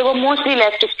 and they were mostly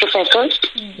leftist professors.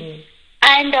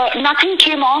 and nothing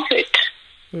came of it.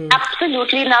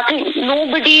 Absolutely nothing.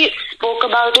 Nobody spoke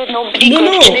about it. Nobody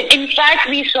questioned it. In fact,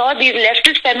 we saw these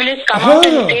leftist feminists come out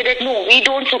and say that no, we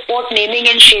don't support naming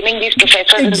and shaming these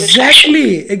professors.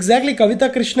 Exactly. Kavita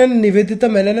Krishnan, Nivedita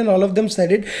Menon, and all of them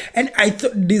said it. And I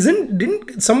thought,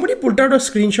 didn't somebody put out a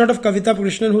screenshot of Kavita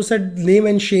Krishnan who said name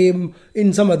and shame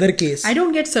in some other case? I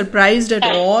don't get surprised at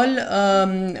all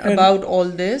about all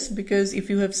this, because if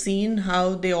you have seen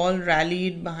how they all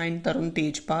rallied behind Tarun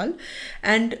Tejpal,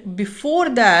 and before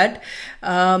that,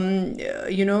 I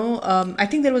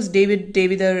think there was David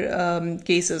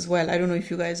case as well. I don't know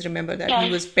if you guys remember that. He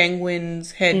was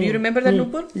Penguin's head. Do you remember that,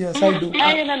 Nupur? Yes, I do.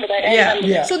 I remember that.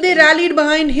 Yeah. So they rallied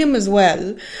behind him as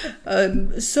well.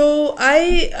 So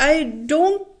I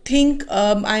don't think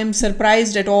I am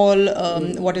surprised at all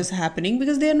what is happening,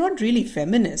 because they are not really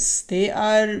feminists. They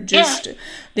are just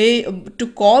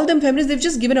to call them feminists, they've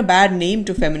just given a bad name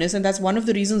to feminists, and that's one of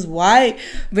the reasons why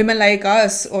women like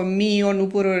us, or me, or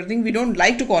Nupur, or anything, we don't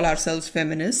like to call ourselves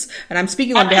feminists. And I'm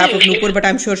speaking on behalf of Nupur, but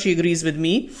I'm sure she agrees with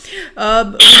me. We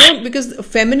don't, because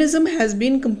feminism has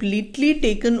been completely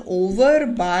taken over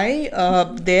by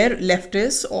their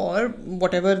leftists or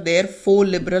whatever their faux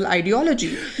liberal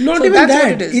ideology. Not so even that.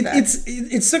 What it is.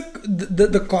 It's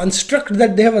the construct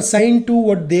that they have assigned to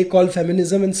what they call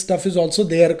feminism and stuff is also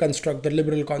their construct, the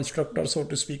liberal construct, or so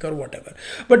to speak, or whatever.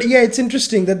 But yeah, it's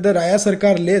interesting that the Raya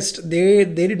Sarkar list, they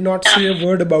did not say a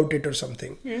word about it or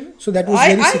something. So that was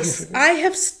very significant. I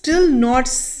have still not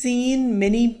seen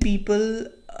many people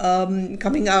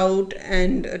coming out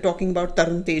and talking about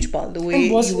Tarun Tejpal the way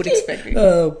you would expect it.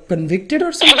 Convicted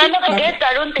or something? Sunanda, forget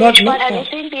Tarun Tejpal. Have you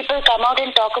seen people come out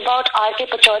and talk about R.K.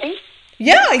 Pachauri?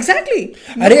 Yeah, exactly.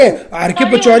 R.K.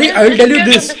 Pachauri, I will tell you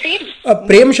this.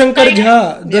 Prem Shankar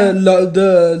Jha,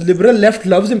 the liberal left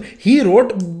loves him. He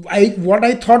wrote what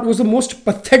I thought was the most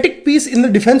pathetic piece in the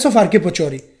defense of R.K.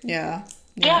 Pachauri. Yeah,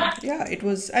 it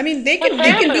was. I mean, they can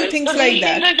do things like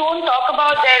that. People don't talk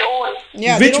about their own.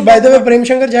 Yeah, which, by the way, Prem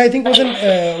Shankar Jha, I think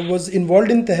was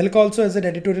involved in Tehelka also as an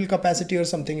editorial capacity or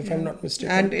something, if I'm not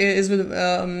mistaken. And is with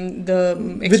the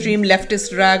extreme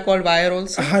leftist rag called Wire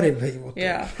also.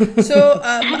 Yeah. So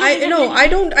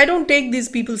I don't take these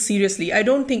people seriously. I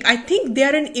think they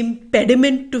are an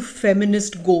impediment to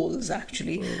feminist goals.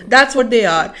 Actually, that's what they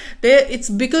are. It's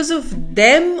because of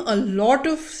them a lot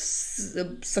of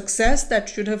success that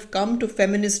should have come to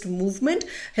feminist movement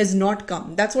has not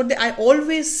come. That's what I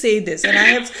always say this, and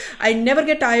I never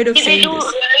get tired of saying this.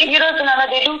 Sunanda,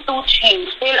 they do two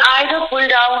things. They'll either pull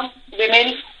down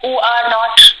women who are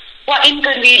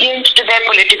inconvenient to their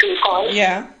political cause, or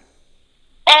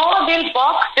they'll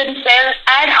box themselves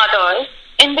and others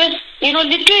in this, little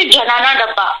janana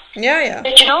dabba. That,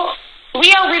 we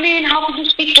are women, how can you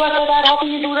speak to us like that? How can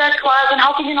you do that to us? And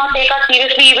how can you not take us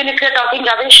seriously even if you're talking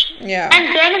rubbish? Yeah.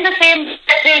 And then in the same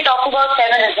breath, they'll talk about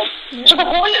feminism. Yeah. So the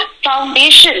whole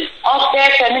foundation of their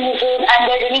feminism and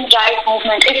their women's rights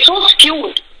movement is so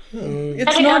skewed. It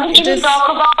doesn't even talk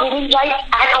about women's rights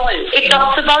at all. It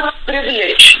talks about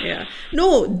privilege. Yeah.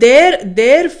 No,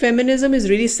 their feminism is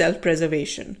really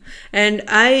self-preservation, and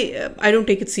I don't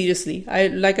take it seriously. I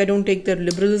don't take their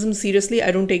liberalism seriously.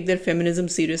 I don't take their feminism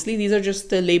seriously. These are just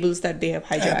the labels that they have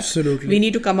hijacked. Absolutely. We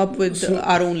need to come up with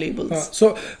our own labels.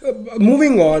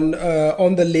 Moving on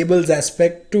the labels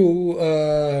aspect to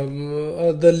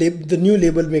the new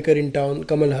label maker in town,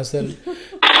 Kamal Hassan,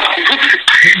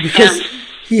 because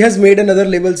he has made another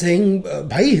label saying,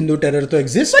 "Bhai, Hindu terror to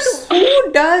exists." But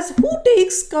who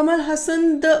takes Kamal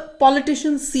Hassan, the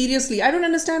politician, seriously? I don't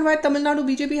understand why Tamil Nadu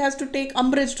BJP has to take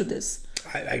umbrage to this.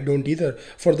 I don't either.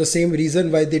 For the same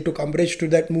reason why they took umbrage to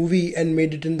that movie and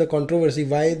made it in the controversy.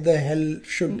 Why the hell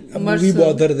should a movie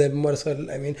bother them?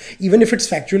 Marcel, I mean, even if it's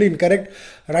factually incorrect,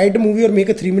 write a movie or make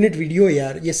a 3-minute video,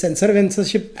 yaar. Ye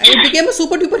censorship. It became a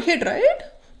super duper hit, right?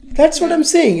 That's what I'm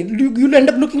saying. You'll end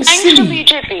up looking silly.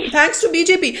 Thanks to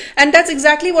BJP. And that's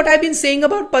exactly what I've been saying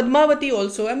about Padmavati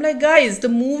also. I'm like, guys, the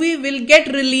movie will get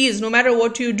released no matter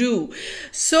what you do.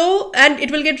 So, and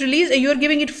it will get released and you're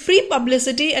giving it free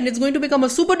publicity and it's going to become a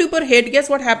super duper hit. Guess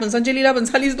what happens? Sanjay Leela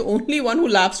Bansali is the only one who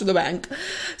laughs to the bank.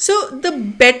 So, the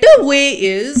better way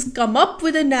is come up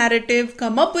with a narrative,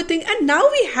 come up with things. And now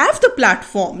we have the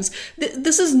platforms.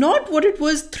 This is not what it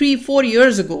was 3-4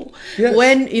 years ago. Yes.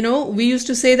 When, we used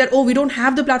to say, say that, oh, we don't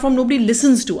have the platform, nobody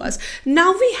listens to us.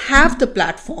 Now we have the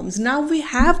platforms. Now we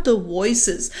have the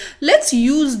voices. Let's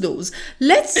use those.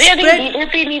 Let's spread.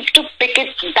 BJP needs to pick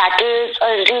its battles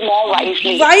a little more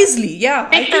wisely. Wisely, yeah.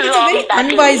 I think it's a very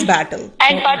unwise battle.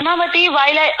 And Padmavati,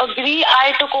 while I agree,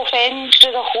 I took offense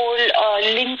to the whole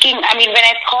linking. I mean, when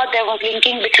I thought there was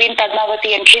linking between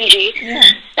Padmavati and Khilji,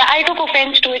 I took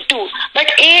offense to it too. But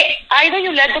either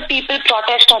you let the people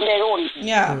protest on their own.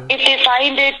 Yeah. If they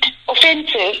find it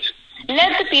offensive,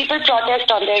 let the people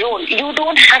protest on their own. You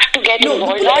don't have to get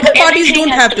involved. Political parties don't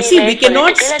have to. See, we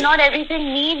cannot. And not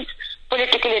everything needs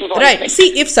political involvement. Right.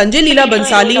 See, if Sanjay Leela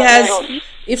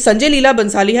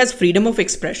Bhansali has freedom of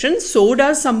expression, so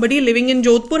does somebody living in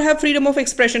Jodhpur have freedom of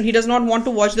expression. He does not want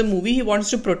to watch the movie. He wants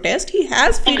to protest. He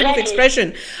has freedom of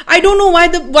expression. I don't know why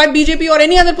BJP or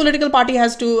any other political party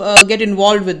has to get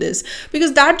involved with this,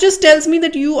 because that just tells me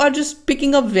that you are just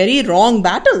picking up very wrong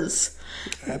battles.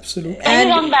 Absolutely. Very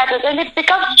wrong battles, and they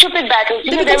pick up stupid battles.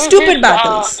 They become stupid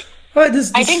battles.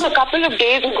 I think a couple of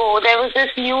days ago, there was this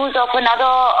news of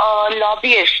another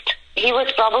lobbyist. He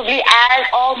was probably as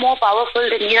or more powerful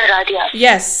than Meera Radia.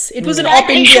 Yes, it was an Op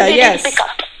India, yes. Pick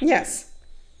up. Yes.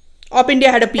 Op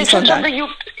India had a piece on that.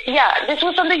 This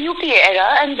was from the UPA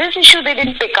era, and this issue they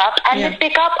didn't pick up, and they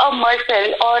pick up a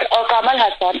Marcel or a Kamal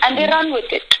Hassan, and they run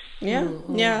with it.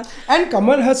 Yeah. And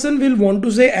Kamal Hassan will want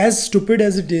to say, as stupid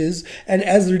as it is and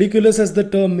as ridiculous as the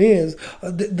term is,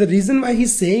 the reason why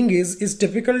he's saying is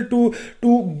typical to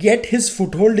get his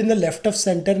foothold in the left of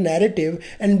center narrative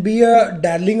and be a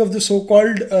darling of the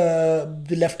so-called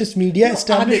the leftist media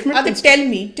establishment. Aadit,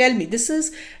 tell me, this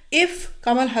is if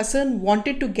Kamal Hassan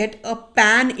wanted to get a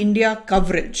pan-India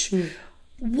coverage.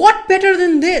 What better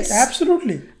than this?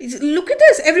 Absolutely. Look at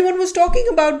this. Everyone was talking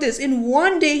about this. In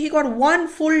one day, he got one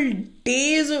full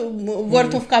day's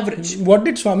worth of coverage. What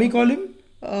did Swami call him?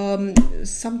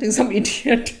 Some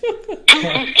idiot.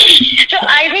 So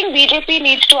I think BJP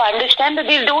needs to understand that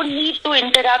they don't need to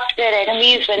interrupt their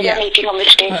enemies when they're making a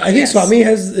mistake. I think Swami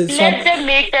has... Let them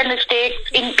make their mistakes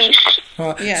in peace.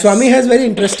 Swami has very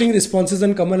interesting responses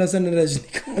on Kamal Hassan and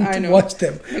Rajnikant. I know. Watch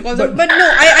them. But no,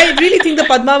 I really think the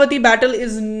Padmavati battle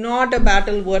is not a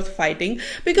battle worth fighting,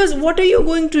 because what are you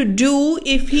going to do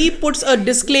if he puts a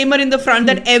disclaimer in the front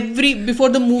that before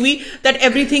the movie that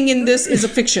everything in this is a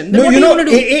fiction? Then what are you going to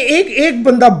do? एक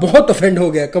बंदा बहुत offend हो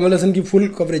गया कमल हसन की full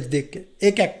coverage देख के,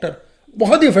 एक actor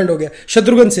बहुत ही ऑफेंड हो गया,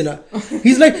 Shatrughan Sinha.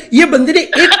 He is like, ये बंदे ने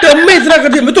एक टर्म में इतना कर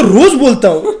दिया, मैं तो रोज बोलता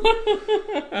हूँ.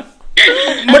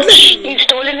 मतलब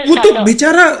वो तो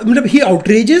बेचारा, मतलब he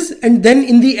outrages and then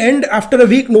in the end after a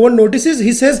week no one notices,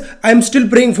 he says I am still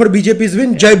praying for BJP's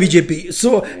win, Jai BJP.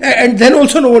 So and then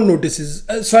also no one notices.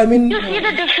 So I mean, you see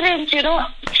the difference,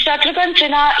 Shatrughan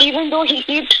Sinha, even though he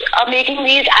keeps making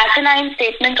these asinine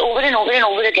statements over and over and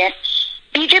over again,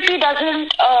 BJP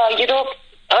doesn't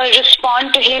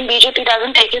respond to him. BJP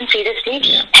doesn't take him seriously.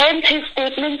 Hence his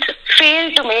statements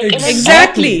fail to make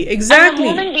exactly. And the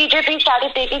moment BJP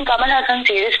started taking Kamal Hassan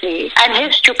seriously and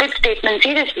his stupid statements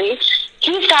seriously,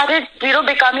 he started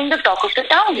becoming the talk of the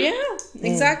town. Yeah,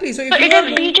 exactly. So it is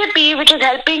BJP which is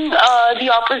helping the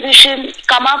opposition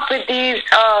come up with these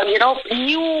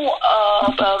new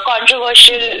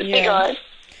controversial figures.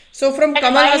 So from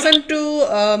Kamal Hassan to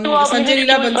Sanjay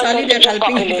Leela Bhansali, they're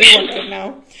helping everyone right now.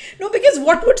 No, because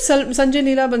what would Sanjay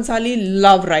Leela Bhansali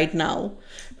love right now?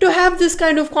 To have this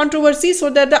kind of controversy so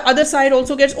that the other side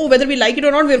also gets, whether we like it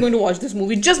or not, we're going to watch this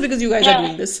movie just because you guys are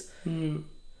doing this.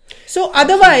 So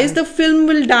otherwise, the film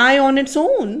will die on its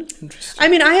own. I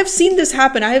mean, I have seen this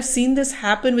happen. I have seen this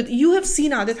happen with... You have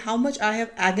seen, Aadit, how much I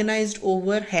have agonized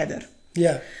over Heather.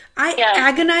 Yeah. I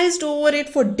agonized over it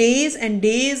for days and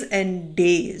days and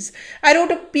days. I wrote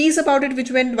a piece about it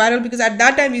which went viral because at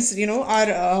that time,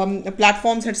 our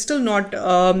platforms had still not,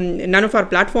 none of our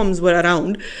platforms were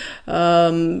around,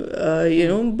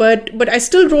 but I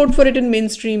still wrote for it in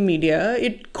mainstream media.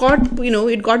 It got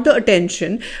the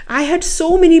attention. I had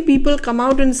so many people come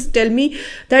out and tell me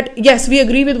that, yes, we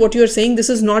agree with what you're saying. This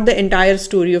is not the entire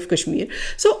story of Kashmir.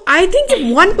 So I think if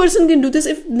one person can do this,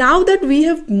 if now that we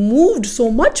have moved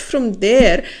so much from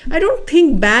there, I don't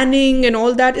think banning and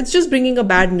all that, it's just bringing a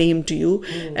bad name to you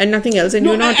and nothing else, and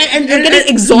you're getting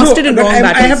exhausted in wrong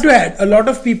battles. I have to add, a lot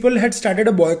of people had started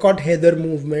a boycott Heather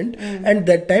movement at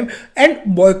that time, and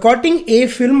boycotting a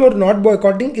film or not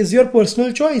boycotting is your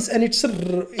personal choice, and it's a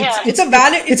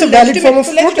valid form of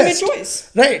protest, choice.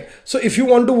 Right? So if you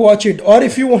want to watch it, or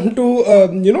if you want to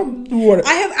do whatever.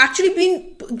 I have actually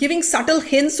been giving subtle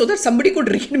hints so that somebody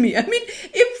could read me. I mean,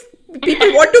 if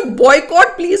people want to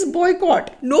boycott, please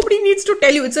boycott. Nobody needs to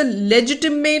tell you. It's a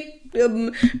legitimate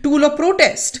tool of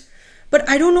protest. But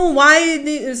I don't know why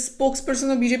the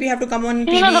spokesperson of BJP have to come on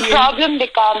TV. The problem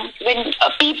becomes when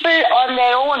people on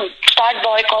their own start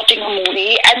boycotting a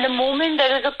movie, and the moment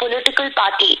there is a political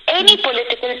party, any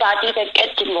political party that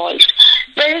gets involved,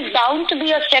 there is bound to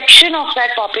be a section of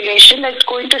that population that's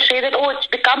going to say that, it's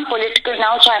become political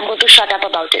now, so I'm going to shut up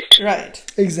about it. Right.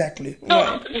 Exactly.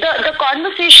 So the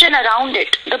conversation around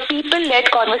it, the people-led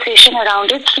conversation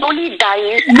around it slowly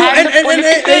dies, and the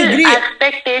political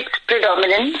aspect takes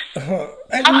predominance.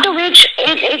 After which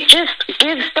it just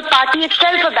gives the party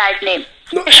itself a bad name.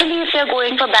 Especially if they're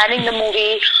going for banning the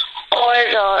movie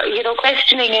or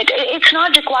questioning it. It's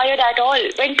not required at all.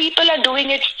 When people are doing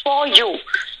it for you,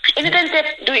 in a sense that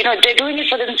they're doing it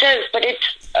for themselves, but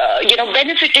it's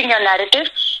benefiting your narrative.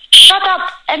 Shut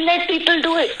up and let people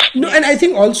do it. No, and I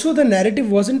think also the narrative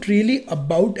wasn't really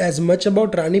as much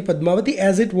about Rani Padmavati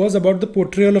as it was about the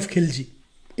portrayal of Khilji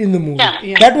in the movie.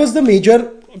 Yeah. That was the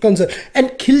major concern, and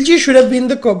Khilji should have been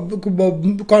the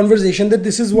conversation that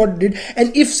this is what did.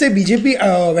 And if say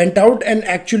BJP went out and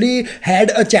actually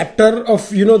had a chapter of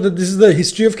that this is the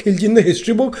history of Khilji in the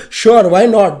history book, sure, why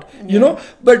not?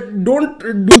 But don't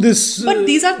do this. But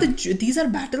these are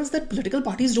battles that political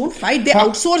parties don't fight. They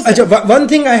outsource them. One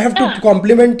thing I have to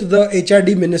compliment the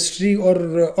HRD ministry or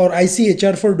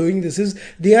ICHR for doing this is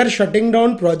they are shutting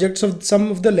down projects of some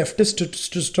of the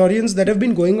leftist historians that have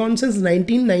been going on since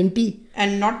 1990.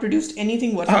 And not produced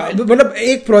anything worthwhile. मतलब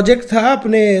एक project था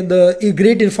अपने the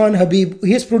great Irfan Habib.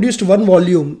 He has produced one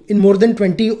volume in more than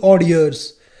 20 odd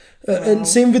years. And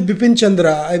same with Bipin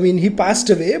Chandra. I mean, he passed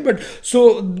away, but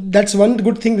so that's one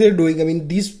good thing they're doing. I mean,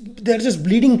 they're just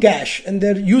bleeding cash and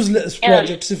they're useless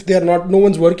projects if they're not, no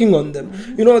one's working on them.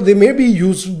 They may be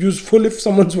useful if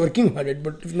someone's working on it,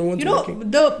 but if no one's working.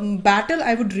 The battle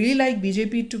I would really like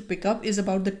BJP to pick up is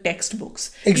about the textbooks.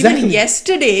 Exactly. Even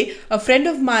yesterday, a friend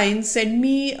of mine sent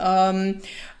me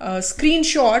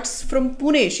screenshots from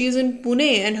Pune. She is in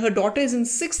Pune and her daughter is in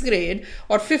 6th grade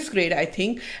or 5th grade, I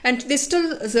think. And they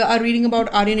still are reading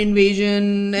about Aryan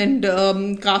invasion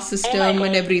and caste system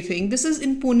and everything. This is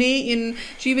in Pune.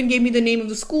 She even gave me the name of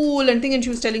the school and thing, and she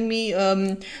was telling me,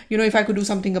 if I could do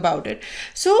something about it.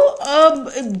 So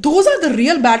those are the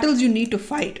real battles you need to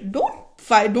fight. Don't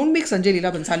make Sanjay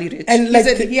Leela Bhansali rich. And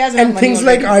he has and things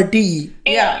already. Like RTE.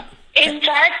 Yeah. In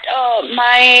fact,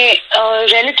 my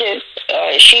relative,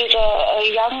 she's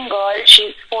a young girl,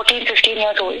 she's 14, 15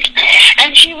 years old,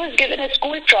 and she was given a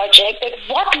school project that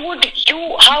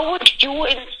how would you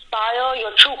inspire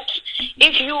your troops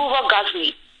if you were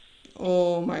Ghazni?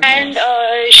 Oh my God. And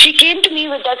she came to me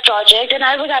with that project and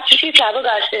I was absolutely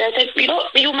flabbergasted. I said,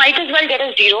 you might as well get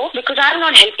a 0 because I'm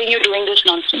not helping you doing this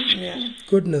nonsense. Yeah.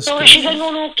 Goodness. So she said,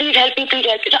 no, please help me, please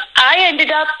help me. So I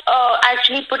ended up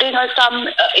actually putting some,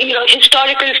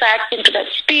 historical facts into that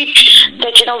speech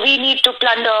that, we need to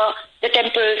plunder the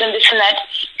temples and this and that.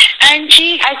 And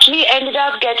she actually ended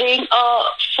up getting a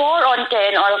 4 on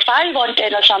 10 or a 5 on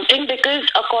 10 or something because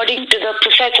according to the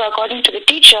professor, according to the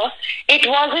teacher, it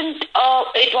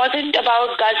wasn't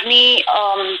about Ghazni,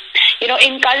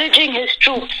 encouraging his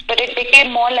troops, but it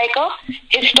became more like a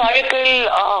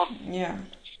historical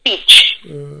speech.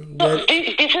 So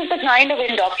this is the kind of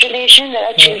indoctrination that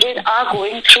our children are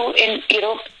going through in,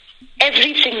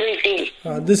 every single day.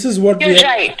 This is what You're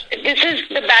right. This is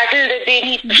the battle that they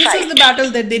need to fight. This is the battle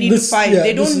that they need to fight.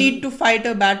 They don't need to fight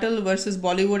a battle versus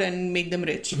Bollywood and make them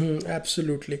rich.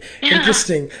 Absolutely.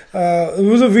 Interesting.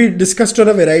 We discussed on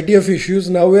a variety of issues.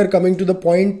 Now we are coming to the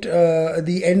point,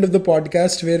 the end of the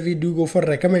podcast where we do go for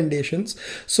recommendations.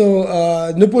 So,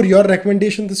 Nupur, your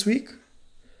recommendation this week?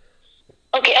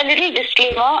 Okay, a little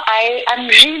disclaimer. I am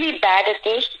really bad at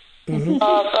this,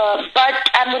 but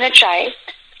I'm going to try.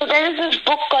 So there is this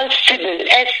book called Sybil,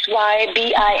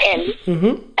 Sybil, and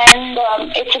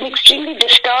it's an extremely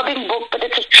disturbing book, but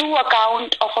it's a true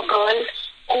account of a girl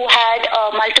who had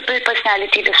multiple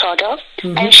personality disorder,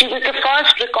 and she was the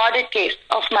first recorded case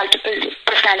of multiple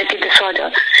personality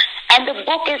disorder. And the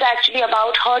book is actually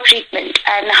about her treatment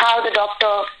and how the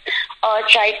doctor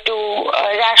tried to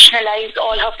rationalize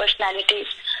all her personalities.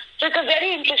 So it's a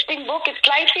very interesting book. It's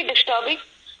slightly disturbing,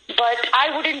 but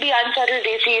I wouldn't be unsubtle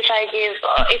Desi if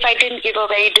I didn't give a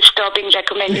very disturbing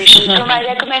recommendation. So my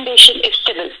recommendation is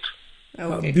Sybil.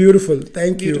 Okay. Beautiful.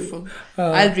 Thank you.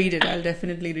 I'll read it. I'll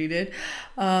definitely read it.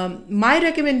 My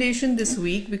recommendation this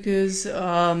week, because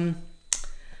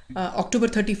October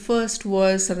 31st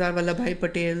was Sardar Vallabhbhai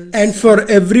Patel's. And for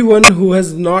everyone who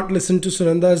has not listened to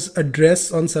Sunanda's address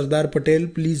on Sardar Patel,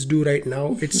 please do right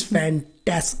now. It's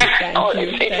fantastic. It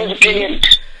was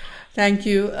brilliant. Thank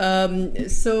you.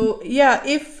 So yeah,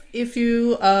 if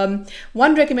you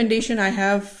one recommendation I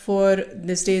have for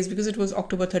this day is because it was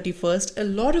October 31st. A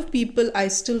lot of people, I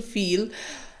still feel,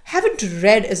 haven't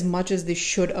read as much as they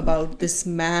should about this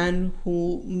man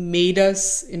who made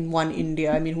us in one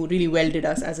India. I mean, who really welded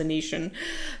us as a nation.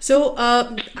 So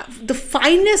the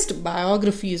finest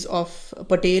biographies of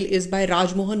Patel is by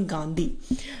Rajmohan Gandhi,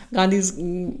 Gandhi's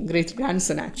great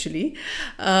grandson actually,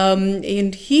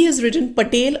 and he has written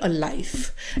Patel a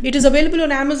Life. It is available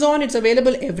on Amazon. It's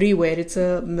available everywhere. It's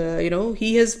a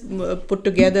he has put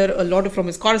together a lot from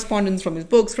his correspondence, from his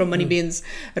books, from Moneybane's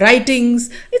writings.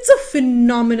 It's a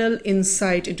phenomenal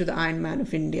insight into the Iron Man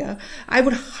of India. I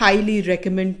would highly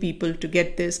recommend people to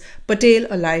get this, Patel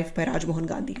a Life by Rajmohan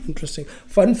Gandhi. Interesting.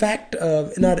 Fun fact: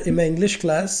 in my English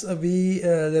class,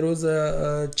 there was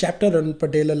a chapter on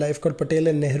Patel a Life called Patel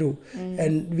and Nehru,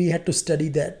 and we had to study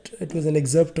that. It was an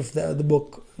excerpt of the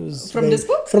book. This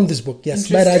book? From this book, yes,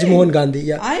 by Rajmohan Gandhi.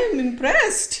 Yeah, I am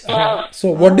impressed.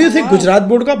 So, what do you think? Gujarat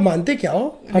board का मानते क्या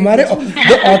हो? हमारे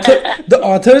the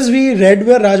authors we read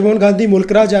were Rajmohan Gandhi,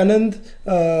 Mulkraj Anand,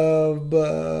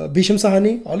 Bhisham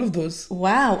Sahani, all of those.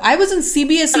 Wow, I was in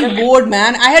CBSE board,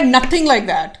 man. I had nothing like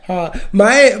that. Our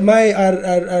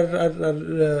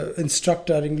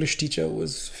instructor, our English teacher,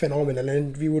 was phenomenal,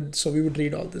 and we would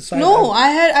read all this. So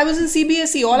I was in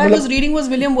CBSE. All I was reading was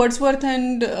William Wordsworth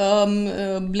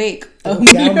and Blake. I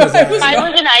was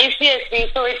in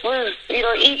ICSE, so it was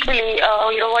equally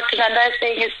what Sunanda is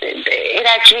saying is it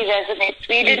actually resonates.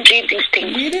 We didn't read these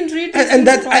things. And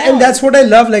that's what I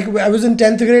love. Like, I was in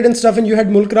 10th grade and stuff, and you had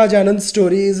Mulkraj Anand's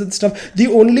stories and stuff. The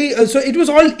only so it was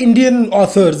all Indian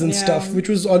authors and stuff, which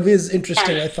was always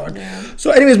interesting, I thought. Yeah.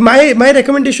 So anyways, my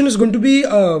recommendation is going to be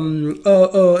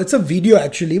it's a video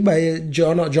actually by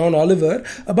John Oliver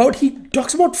about, he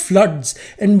talks about floods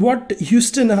and what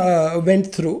Houston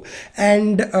went through,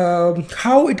 and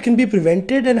how it can be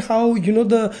prevented, and how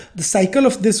the cycle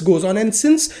of this goes on. And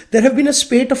since there have been a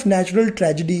spate of natural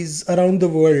tragedies around the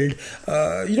world,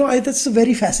 that's a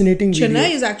very fascinating video.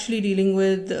 Chennai is actually dealing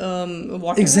with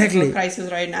water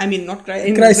crisis right now. I mean, not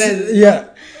crisis.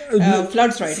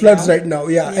 Floods right now.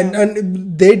 Yeah.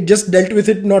 And they just dealt with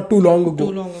it not too long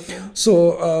ago.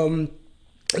 So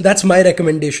that's my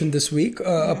recommendation this week,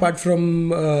 apart from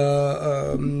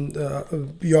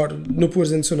your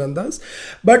Nupur's and Sunanda's.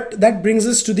 But that brings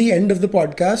us to the end of the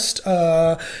podcast.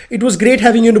 It was great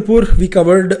having you, Nupur. We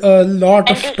covered a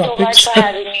lot of topics. Thank you so much for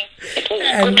having me.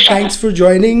 And thanks for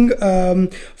joining.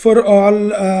 For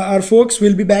all our folks,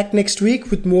 we'll be back next week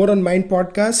with more on Mind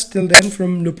Podcast. Till then,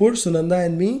 from Nupur, Sunanda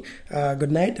and me,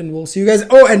 good night, and we'll see you guys.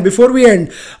 Oh, and before we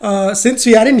end, since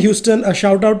we are in Houston, a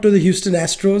shout out to the Houston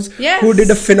Astros, who did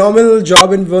a phenomenal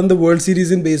job and won the World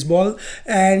Series in baseball.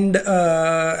 And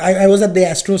I was at the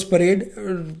Astros parade.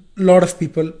 A lot of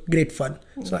people, great fun.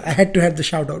 So I had to have the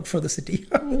shout out for the city.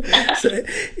 So,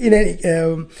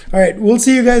 all right, we'll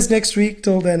see you guys next week.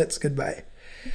 Till then, it's goodbye.